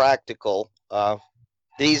all practical.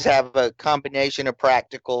 These have a combination of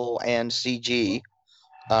practical and CG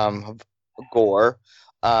gore.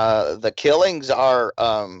 The killings are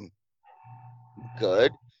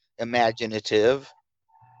good, imaginative.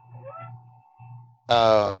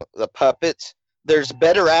 The puppets. There's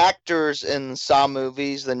better actors in Saw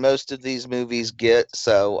movies than most of these movies get.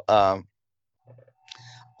 So, I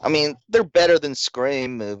mean, they're better than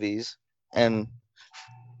Scream movies and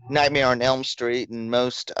Nightmare on Elm Street and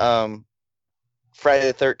most Friday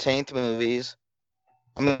the 13th movies.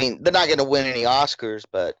 I mean, they're not going to win any Oscars,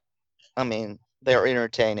 but I mean, they're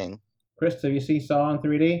entertaining. Chris, have you seen Saw in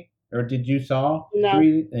 3D? Or did you Saw No.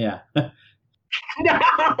 3D? Yeah. No,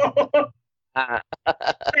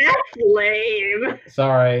 that's lame.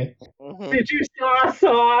 Sorry. Mhm. Did you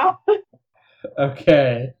saw?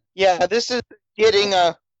 Okay. Yeah, this is getting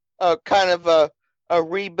a kind of a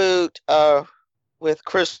reboot with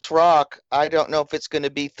Chris Rock. I don't know if it's going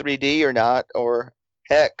to be 3D or not, or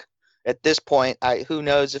heck, at this point, who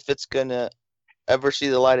knows if it's going to ever see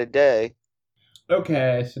the light of day.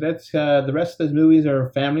 Okay, so that's the rest of those movies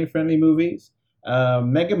are family-friendly movies.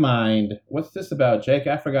 Megamind. What's this about, Jake?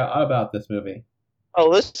 I forgot all about this movie.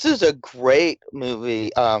 Oh, this is a great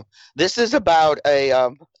movie. This is about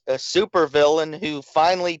a supervillain who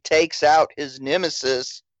finally takes out his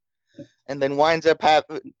nemesis, and then winds up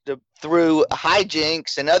through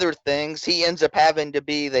hijinks and other things, he ends up having to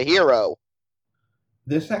be the hero.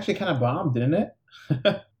 This actually kind of bombed, didn't it?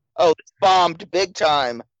 Oh, it's bombed big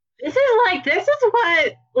time. This is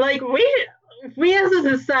what we as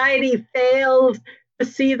a society failed to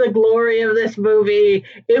see the glory of this movie.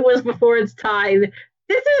 It was before its time.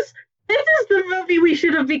 This is the movie we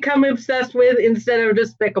should have become obsessed with instead of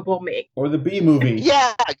Despicable Me. Or the B movie.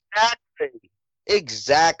 Yeah, exactly.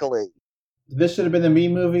 Exactly. This should have been the Me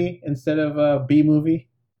movie instead of B movie.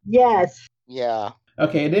 Yes. Yeah.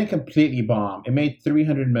 Okay, it didn't completely bomb. It made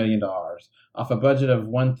 $300 million off a budget of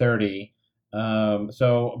 130. But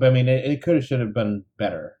I mean, it could have should have been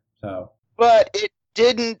better. So, but it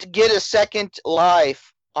didn't get a second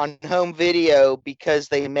life on home video because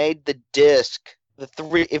they made the disc.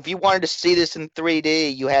 If you wanted to see this in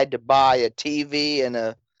 3D, you had to buy a TV and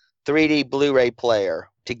a 3D Blu-ray player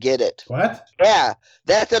to get it. What? Yeah,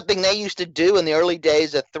 that's something they used to do in the early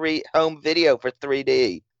days of home video for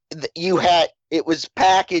 3D. It was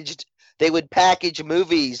packaged. They would package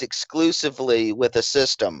movies exclusively with a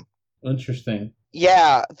system. Interesting.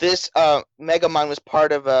 Yeah, this Megamind was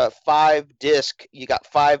part of a 5-disc. You got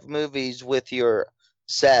 5 movies with your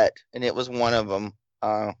set, and it was one of them.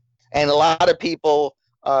 And a lot of people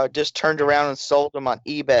just turned around and sold them on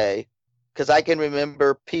eBay, because I can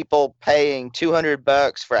remember people paying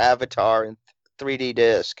 $200 for Avatar in 3D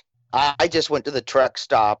disc. I just went to the truck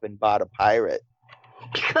stop and bought a pirate.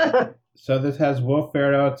 So this has Will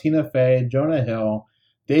Ferrell, Tina Fey, Jonah Hill,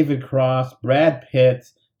 David Cross, Brad Pitt,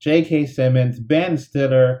 J.K. Simmons, Ben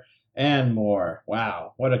Stiller, and more.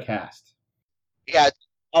 Wow, what a cast. Yeah.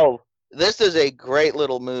 Oh, this is a great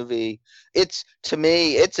little movie. To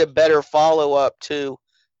me, it's a better follow-up to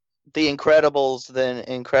The Incredibles than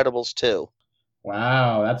Incredibles 2.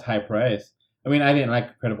 Wow, that's high praise. I mean, I didn't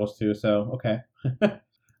like Incredibles 2, so okay.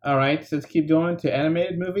 All right, so let's keep going to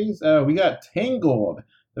animated movies. We got Tangled,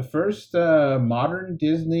 the first modern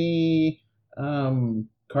Disney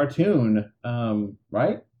cartoon,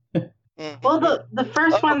 right? Well, the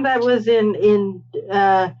first one that was in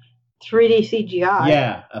 3D CGI.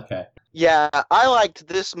 Yeah, okay. Yeah, I liked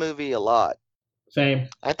this movie a lot. Same.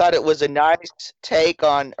 I thought it was a nice take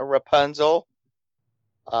on Rapunzel.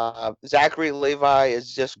 Zachary Levi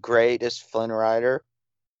is just great as Flynn Rider.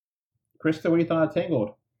 Krista, what do you thought of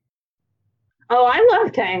Tangled? Oh, I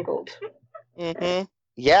love Tangled. Mm-hmm.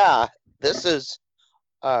 Yeah, this is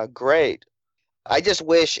great. I just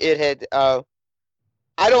wish it had...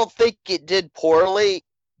 I don't think it did poorly,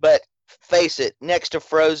 but face it, next to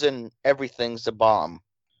Frozen, everything's a bomb.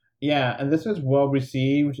 Yeah, and this was well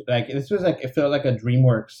received. Like this was like it felt like a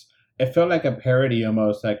DreamWorks. It felt like a parody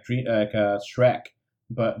almost, like Shrek,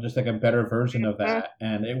 but just like a better version of that,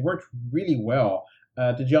 and it worked really well.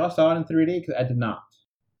 Did y'all saw it in 3D? Because I did not.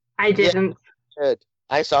 I didn't. did.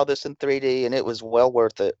 I saw this in 3D and it was well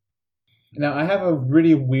worth it. Now, I have a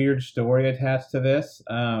really weird story attached to this.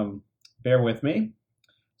 Bear with me.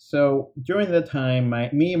 So, during the time,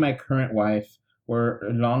 me and my current wife were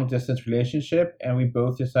a long distance relationship, and we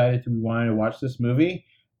both decided we wanted to watch this movie.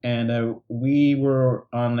 And we were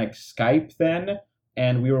on like Skype then,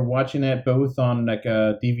 and we were watching it both on like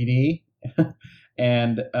a DVD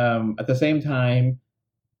and at the same time,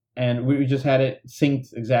 and we just had it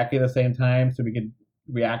synced exactly the same time so we could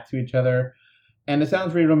react to each other. And it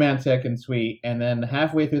sounds really romantic and sweet. And then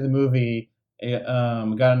halfway through the movie, it,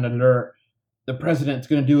 got an alert: the president's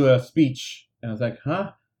going to do a speech. And I was like,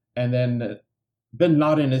 huh? And then Bin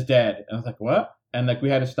Laden is dead. And I was like, what? And like we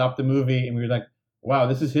had to stop the movie, and we were like, wow,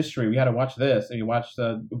 this is history. We had to watch this. And you watched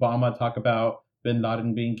Obama talk about Bin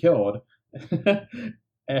Laden being killed.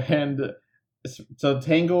 And so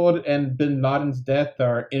Tangled and Bin Laden's death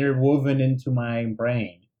are interwoven into my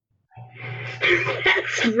brain.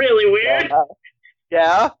 That's really weird.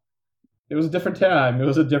 Yeah. It was a different time. It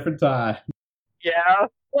was a different time. Yeah.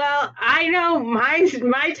 Well, I know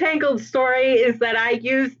my Tangled story is that I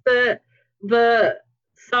used the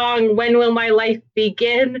song "When Will My Life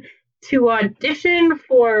Begin" to audition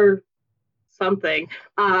for something,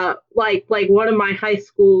 like one of my high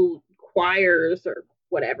school choirs or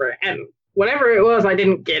whatever, and whatever it was, I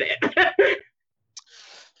didn't get it.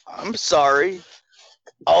 I'm sorry.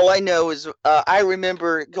 All I know is I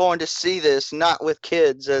remember going to see this, not with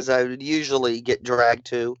kids, as I would usually get dragged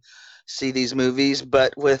to see these movies,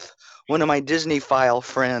 but with one of my Disney File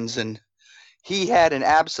friends, and he had an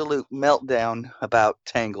absolute meltdown about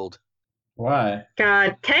Tangled. Why?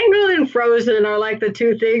 God, Tangled and Frozen are like the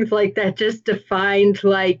two things like that just defined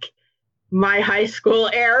like my high school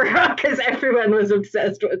era because everyone was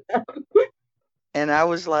obsessed with them. And I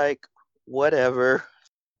was like, whatever.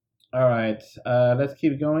 All right, let's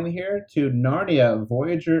keep going here to Narnia,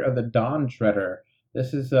 Voyager of the Dawn Treader.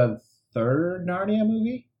 This is a third Narnia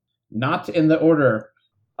movie? Not in the order.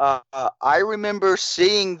 I remember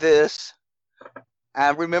seeing this.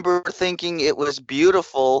 I remember thinking it was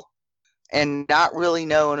beautiful and not really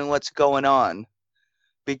knowing what's going on.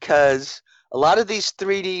 Because a lot of these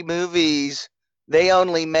 3D movies, they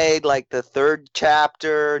only made like the third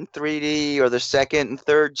chapter in 3D or the second and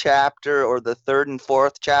third chapter or the third and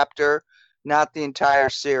fourth chapter, not the entire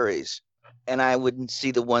series. And I wouldn't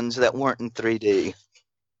see the ones that weren't in 3D.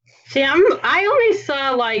 See, I only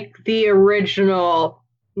saw like the original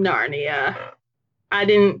Narnia.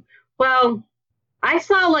 I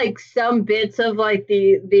saw like some bits of like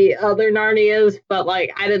the other Narnias, but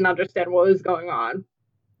like I didn't understand what was going on.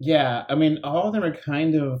 Yeah, I mean, all of them are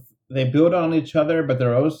kind of, they build on each other, but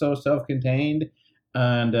they're also self-contained.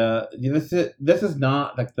 And this is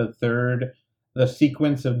not like the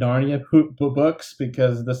sequence of Narnia books,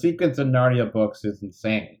 because the sequence of Narnia books is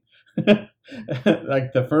insane.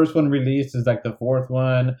 Like the first one released is like the fourth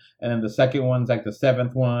one, and then the second one's like the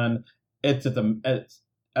seventh one. It's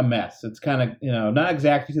a mess. It's kind of, not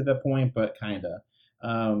exactly to the point, but kind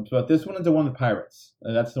of. But this one is the one with pirates.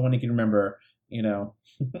 That's the one you can remember.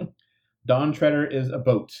 Dawn Treader is a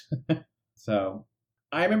boat. So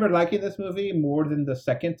I remember liking this movie more than the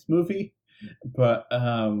second movie, but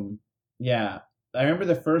yeah, I remember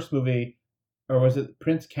the first movie, or was it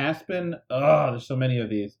Prince Caspian? Oh, there's so many of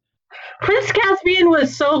these. Prince Caspian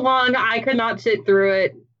was so long, I could not sit through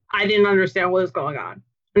it. I didn't understand what was going on.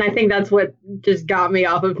 And I think that's what just got me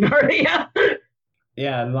off of Narnia.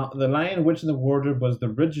 Yeah, The Lion, Witch, and the Wardrobe was the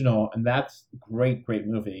original, and that's great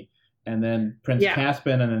movie. And then Prince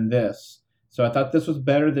Caspian, and then this. So I thought this was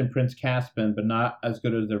better than Prince Caspian, but not as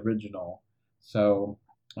good as the original. So,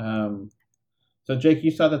 so Jake,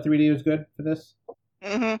 you saw the 3D was good for this?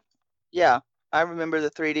 Mm-hmm. Yeah, I remember the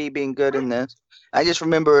 3D being good in this. I just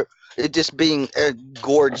remember it just being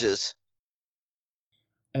gorgeous.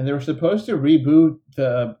 And they were supposed to reboot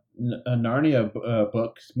the Narnia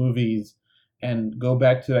books, movies, and go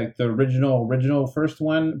back to like the original first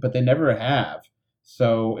one, but they never have.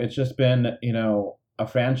 So it's just been, a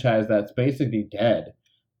franchise that's basically dead,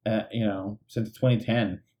 since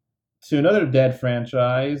 2010. To another dead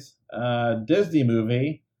franchise, Disney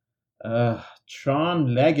movie,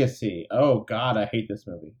 Tron Legacy. Oh God, I hate this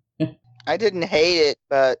movie. I didn't hate it,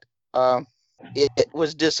 but it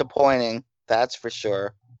was disappointing. That's for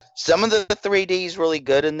sure. Some of the 3D is really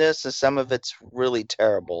good in this, and some of it's really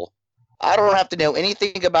terrible. I don't have to know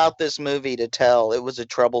anything about this movie to tell it was a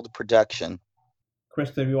troubled production.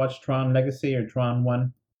 Krista, have you watched Tron Legacy or Tron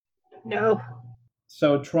 1? No.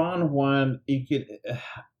 So Tron 1,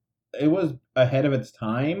 it was ahead of its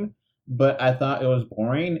time, but I thought it was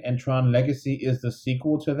boring, and Tron Legacy is the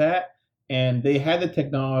sequel to that, and they had the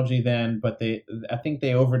technology then, but I think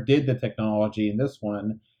they overdid the technology in this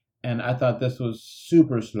one, and I thought this was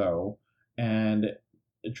super slow and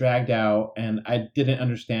dragged out, and I didn't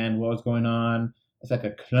understand what was going on. It's like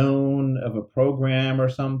a clone of a program or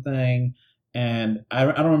something, and I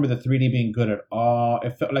don't remember the 3D being good at all.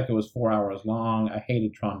 It felt like it was 4 hours long. I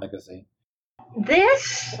hated Tron Legacy.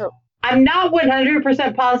 This, I'm not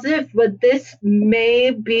 100% positive, but this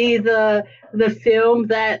may be the film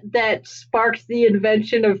that sparks the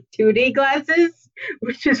invention of 2D glasses,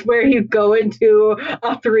 which is where you go into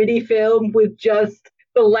a 3D film with just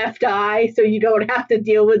the left eye, so you don't have to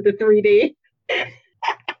deal with the 3D.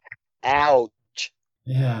 Ouch.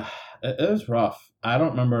 Yeah, it was rough. I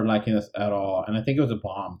don't remember liking this at all, and I think it was a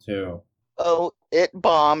bomb too. Oh, it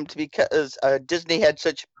bombed because Disney had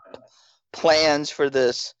such plans for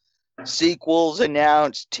this. Sequels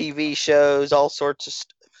announced, TV shows, all sorts of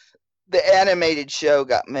stuff. The animated show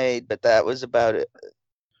got made, but that was about it.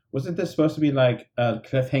 Wasn't this supposed to be like a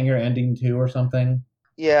cliffhanger ending too or something?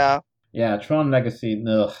 Yeah. Yeah, Tron Legacy,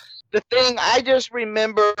 ugh. The thing, I just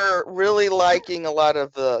remember really liking a lot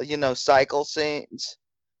of the, cycle scenes,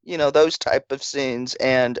 those type of scenes,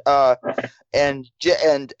 and the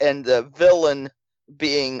villain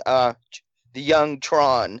being the young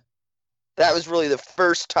Tron. That was really the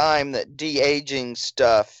first time that de-aging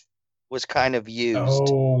stuff was kind of used.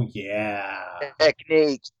 Oh, yeah.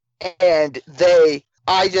 Techniques. And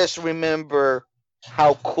I just remember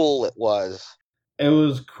how cool it was. It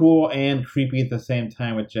was cool and creepy at the same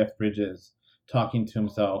time with Jeff Bridges talking to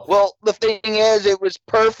himself. Well, the thing is, it was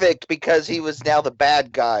perfect because he was now the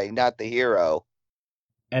bad guy, not the hero.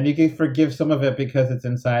 And you can forgive some of it because it's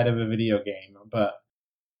inside of a video game, but...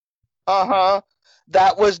 Uh-huh.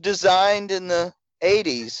 That was designed in the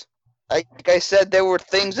 80s. Like I said, there were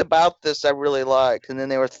things about this I really liked, and then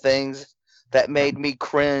there were things that made me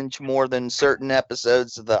cringe more than certain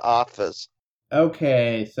episodes of The Office.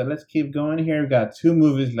 Okay, so let's keep going here. We've got 2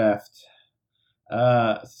 movies left.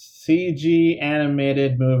 CG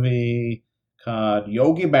animated movie called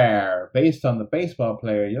Yogi Bear, based on the baseball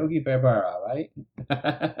player Yogi Berra, right?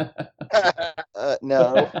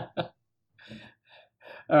 No.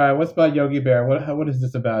 All right, what's about Yogi Bear? What is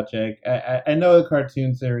this about, Jake? I know the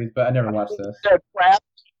cartoon series, but I never watched this.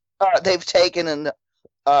 They've taken an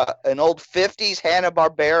old 50s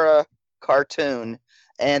Hanna-Barbera cartoon,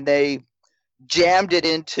 and they jammed it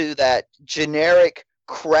into that generic,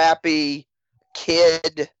 crappy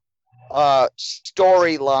kid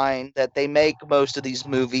storyline that they make most of these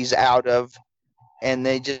movies out of, and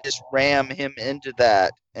they just ram him into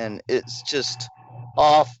that, and it's just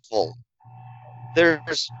awful.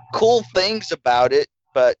 There's cool things about it,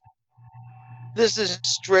 but this is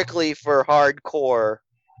strictly for hardcore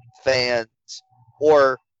fans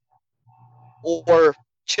or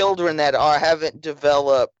children that haven't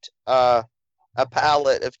developed a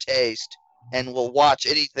palate of taste and will watch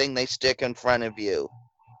anything they stick in front of you.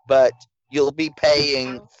 But you'll be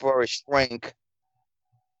paying for a shrink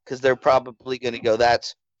because they're probably going to go,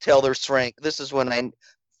 that's tell their shrink. This is when I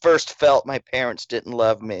first felt my parents didn't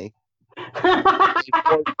love me.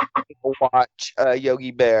 Watch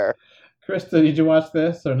Yogi Bear. Krista, did you watch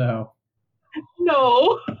this or no?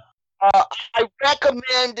 No. I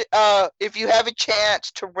recommend if you have a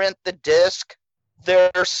chance to rent the disc.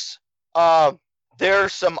 There's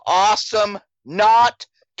some awesome, not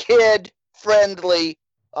kid friendly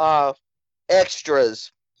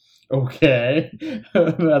extras. Okay,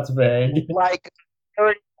 that's vague. Like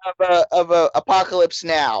of a Apocalypse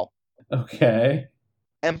Now. Okay.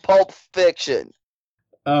 And Pulp Fiction.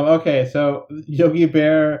 Okay, so Yogi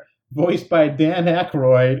Bear, voiced by Dan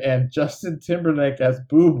Aykroyd and Justin Timberlake as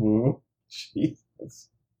Boo Boo. Jesus.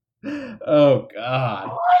 Oh,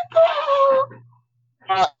 God.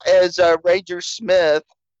 As Ranger Smith.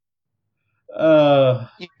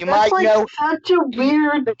 You might like know such a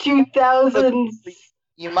weird 2000s.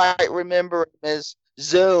 You might remember him as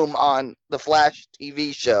Zoom on the Flash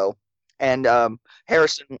TV show, and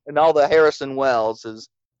Harrison and all the Harrison Wells is.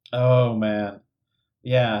 Oh man,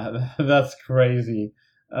 yeah, that's crazy.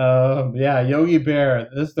 Yeah, Yogi Bear.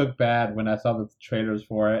 This looked bad when I saw the trailers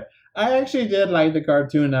for it. I actually did like the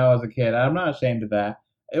cartoon when I was a kid. I'm not ashamed of that.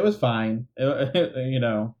 It was fine.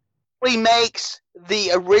 He makes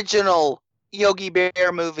the original Yogi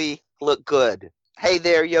Bear movie look good. Hey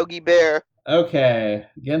there, Yogi Bear. Okay,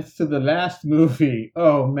 gets to the last movie.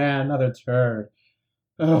 Oh man, another turd.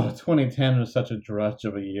 Oh, 2010 was such a drudge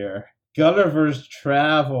of a year. Gulliver's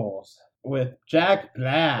Travels with Jack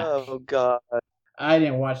Black. Oh God. I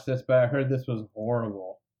didn't watch this, but I heard this was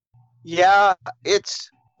horrible. Yeah, it's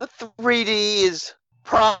the 3D is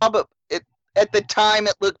at the time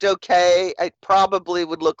it looked okay. It probably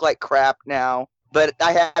would look like crap now, but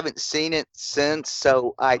I haven't seen it since,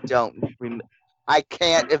 so I can't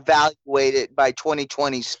evaluate it by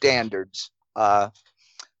 2020 standards.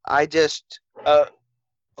 I just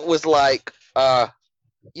was like,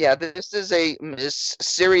 yeah, this is a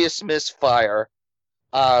serious misfire.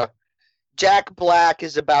 Jack Black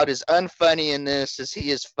is about as unfunny in this as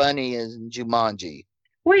he is funny in Jumanji.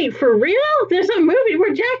 Wait, for real? There's a movie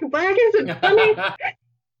where Jack Black isn't funny?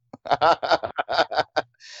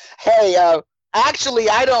 Hey, actually,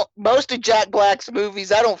 I don't. Most of Jack Black's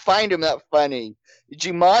movies, I don't find him that funny.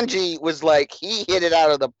 Jumanji was like he hit it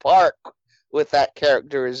out of the park with that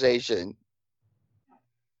characterization.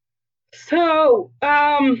 So,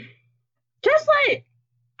 just like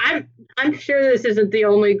I'm sure this isn't the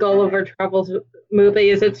only Gulliver Travels movie.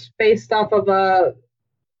 Is it's based off of a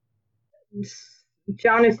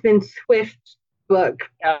Jonathan Swift book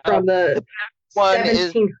from the One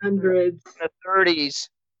 1700s. is the 30s,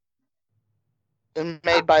 and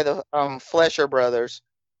made by the Fleischer brothers.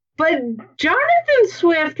 But Jonathan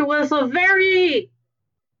Swift was a very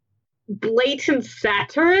blatant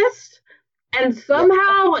satirist, and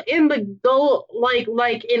somehow in the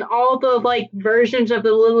like in all the like versions of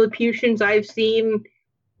the Lilliputians I've seen,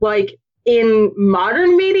 like in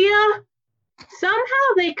modern media,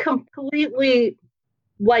 somehow they completely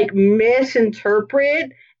like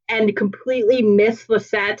misinterpret and completely miss the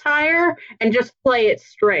satire and just play it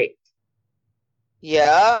straight.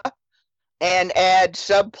 Yeah, and add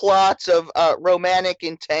subplots of romantic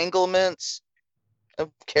entanglements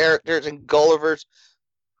of characters and Gullivers.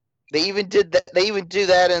 They even did that. They even do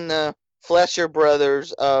that in the Fleischer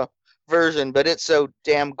Brothers version, but it's so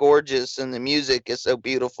damn gorgeous and the music is so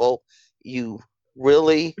beautiful. You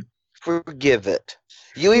really forgive it.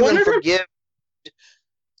 You even forgive.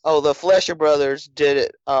 Oh, the Fleischer Brothers did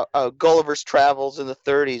it. Gulliver's Travels in the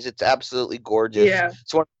 30s. It's absolutely gorgeous. Yeah.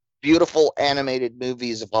 It's one of the beautiful animated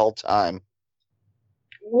movies of all time.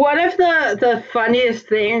 One of the funniest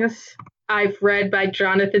things I've read by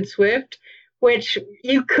Jonathan Swift, which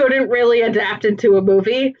you couldn't really adapt into a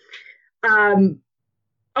movie.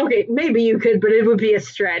 Okay, maybe you could, but it would be a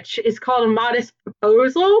stretch. It's called A Modest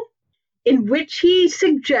Proposal, in which he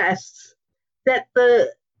suggests that the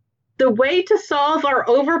way to solve our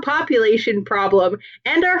overpopulation problem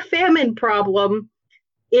and our famine problem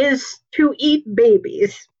is to eat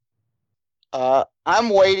babies. I'm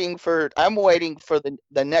waiting for the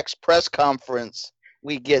next press conference.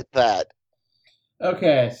 We get that.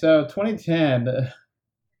 Okay, so 2010. I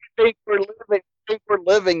think we're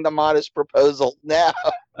living the Modest Proposal now.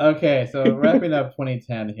 Okay, so wrapping up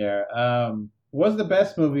 2010 here. What's the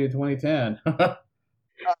best movie of 2010?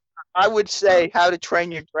 I would say How to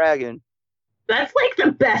Train Your Dragon. That's like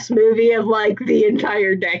the best movie of like the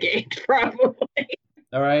entire decade, probably.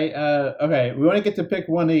 All right. Okay, we want to get to pick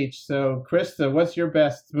one each. So, Krista, what's your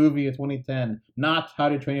best movie of 2010? Not How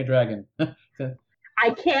to Train Your Dragon.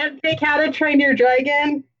 I can't pick How to Train Your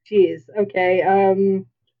Dragon. Jeez. Okay.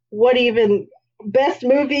 What even best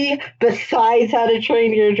movie besides How to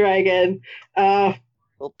Train Your Dragon? Well,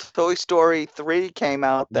 Toy Story 3 came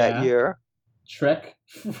out that year. Shrek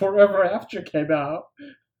Forever After came out.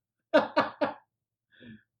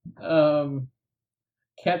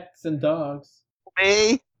 Cats and Dogs.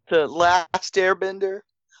 Me, The Last Airbender.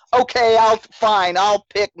 Okay, I'll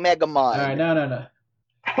pick Megamind. All right, no.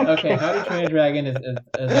 Okay, How to Train Your Dragon is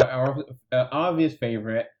our obvious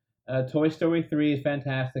favorite. Toy Story 3 is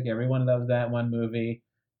fantastic. Everyone loves that one movie.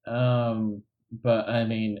 But I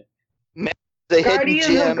mean, the Hidden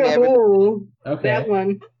Gem. Okay, that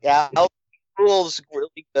one. Yeah, Rules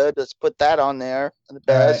really good. Let's put that on there. The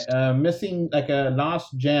best. Right, missing like a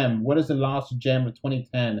lost gem. What is the lost gem of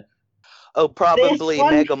 2010? Oh, probably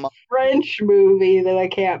Megamind. French movie that I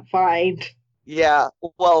can't find. Yeah,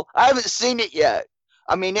 well, I haven't seen it yet.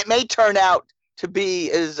 I mean, it may turn out to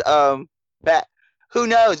be as bad. Who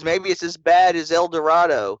knows? Maybe it's as bad as El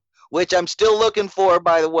Dorado, which I'm still looking for,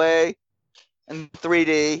 by the way, in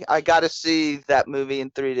 3D. I got to see that movie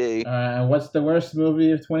in 3D. What's the worst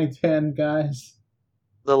movie of 2010, guys?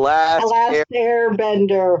 The Last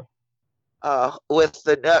Airbender. With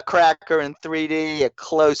the Nutcracker in 3D, a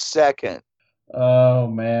close second. Oh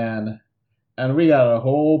man, and we got a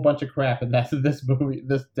whole bunch of crap, and that's this movie,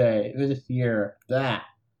 this year. That.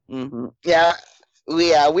 Mm-hmm. Yeah,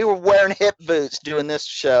 we were wearing hip boots doing this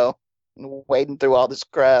show, and wading through all this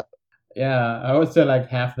crap. Yeah, I would say like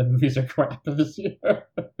half the movies are crap this year.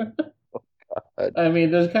 I mean,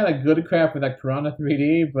 there's kind of good crap with like Piranha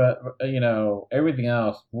 3D, but everything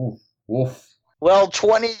else, woof. Well,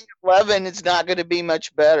 2011 is not going to be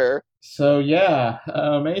much better. So yeah,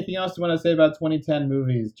 anything else you want to say about 2010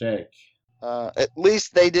 movies, Jake? At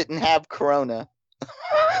least they didn't have Corona.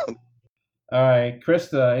 All right,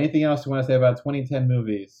 Krista, anything else you want to say about 2010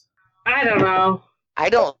 movies? I don't know. I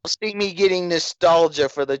don't see me getting nostalgia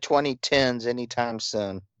for the 2010s anytime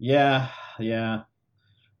soon. Yeah.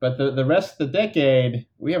 But the rest of the decade,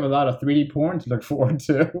 we have a lot of 3D porn to look forward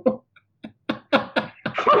to.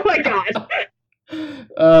 Oh my god.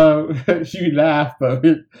 You laugh, but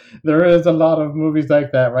there is a lot of movies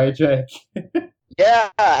like that, right, Jake? Yeah,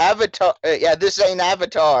 Avatar. Yeah, this ain't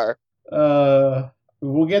Avatar.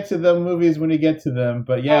 We'll get to the movies when we get to them,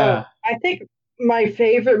 but yeah. I think my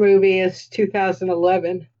favorite movie is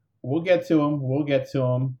 2011. We'll get to them.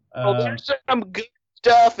 There's some good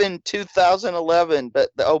stuff in 2011, but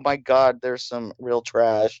oh my god, there's some real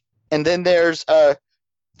trash. And then there's the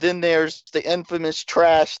infamous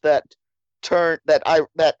trash that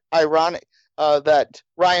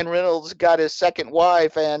Ryan Reynolds got his second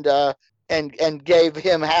wife and gave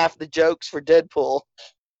him half the jokes for Deadpool.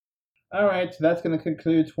 All right, so that's going to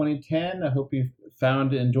conclude 2010. I hope you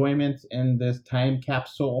found enjoyment in this time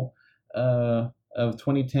capsule of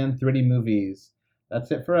 2010 3D movies.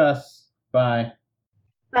 That's it for us. Bye.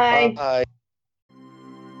 Bye. Bye.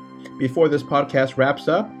 Before this podcast wraps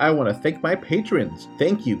up, I want to thank my patrons.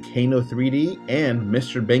 Thank you, Kano3D and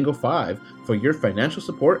Mr. Bengal 5 for your financial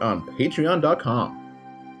support on patreon.com.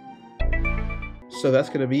 So that's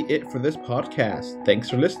going to be it for this podcast. Thanks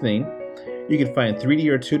for listening. You can find 3D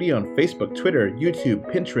or 2D on Facebook, Twitter,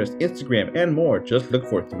 YouTube, Pinterest, Instagram, and more. Just look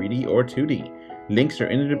for 3D or 2D. Links are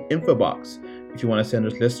in the info box. If you want to send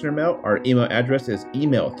us listener mail, our email address is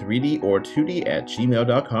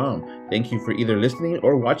email3dortwo@gmail.com. Thank you for either listening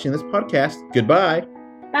or watching this podcast. Goodbye.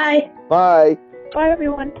 Bye. Bye. Bye,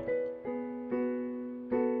 everyone.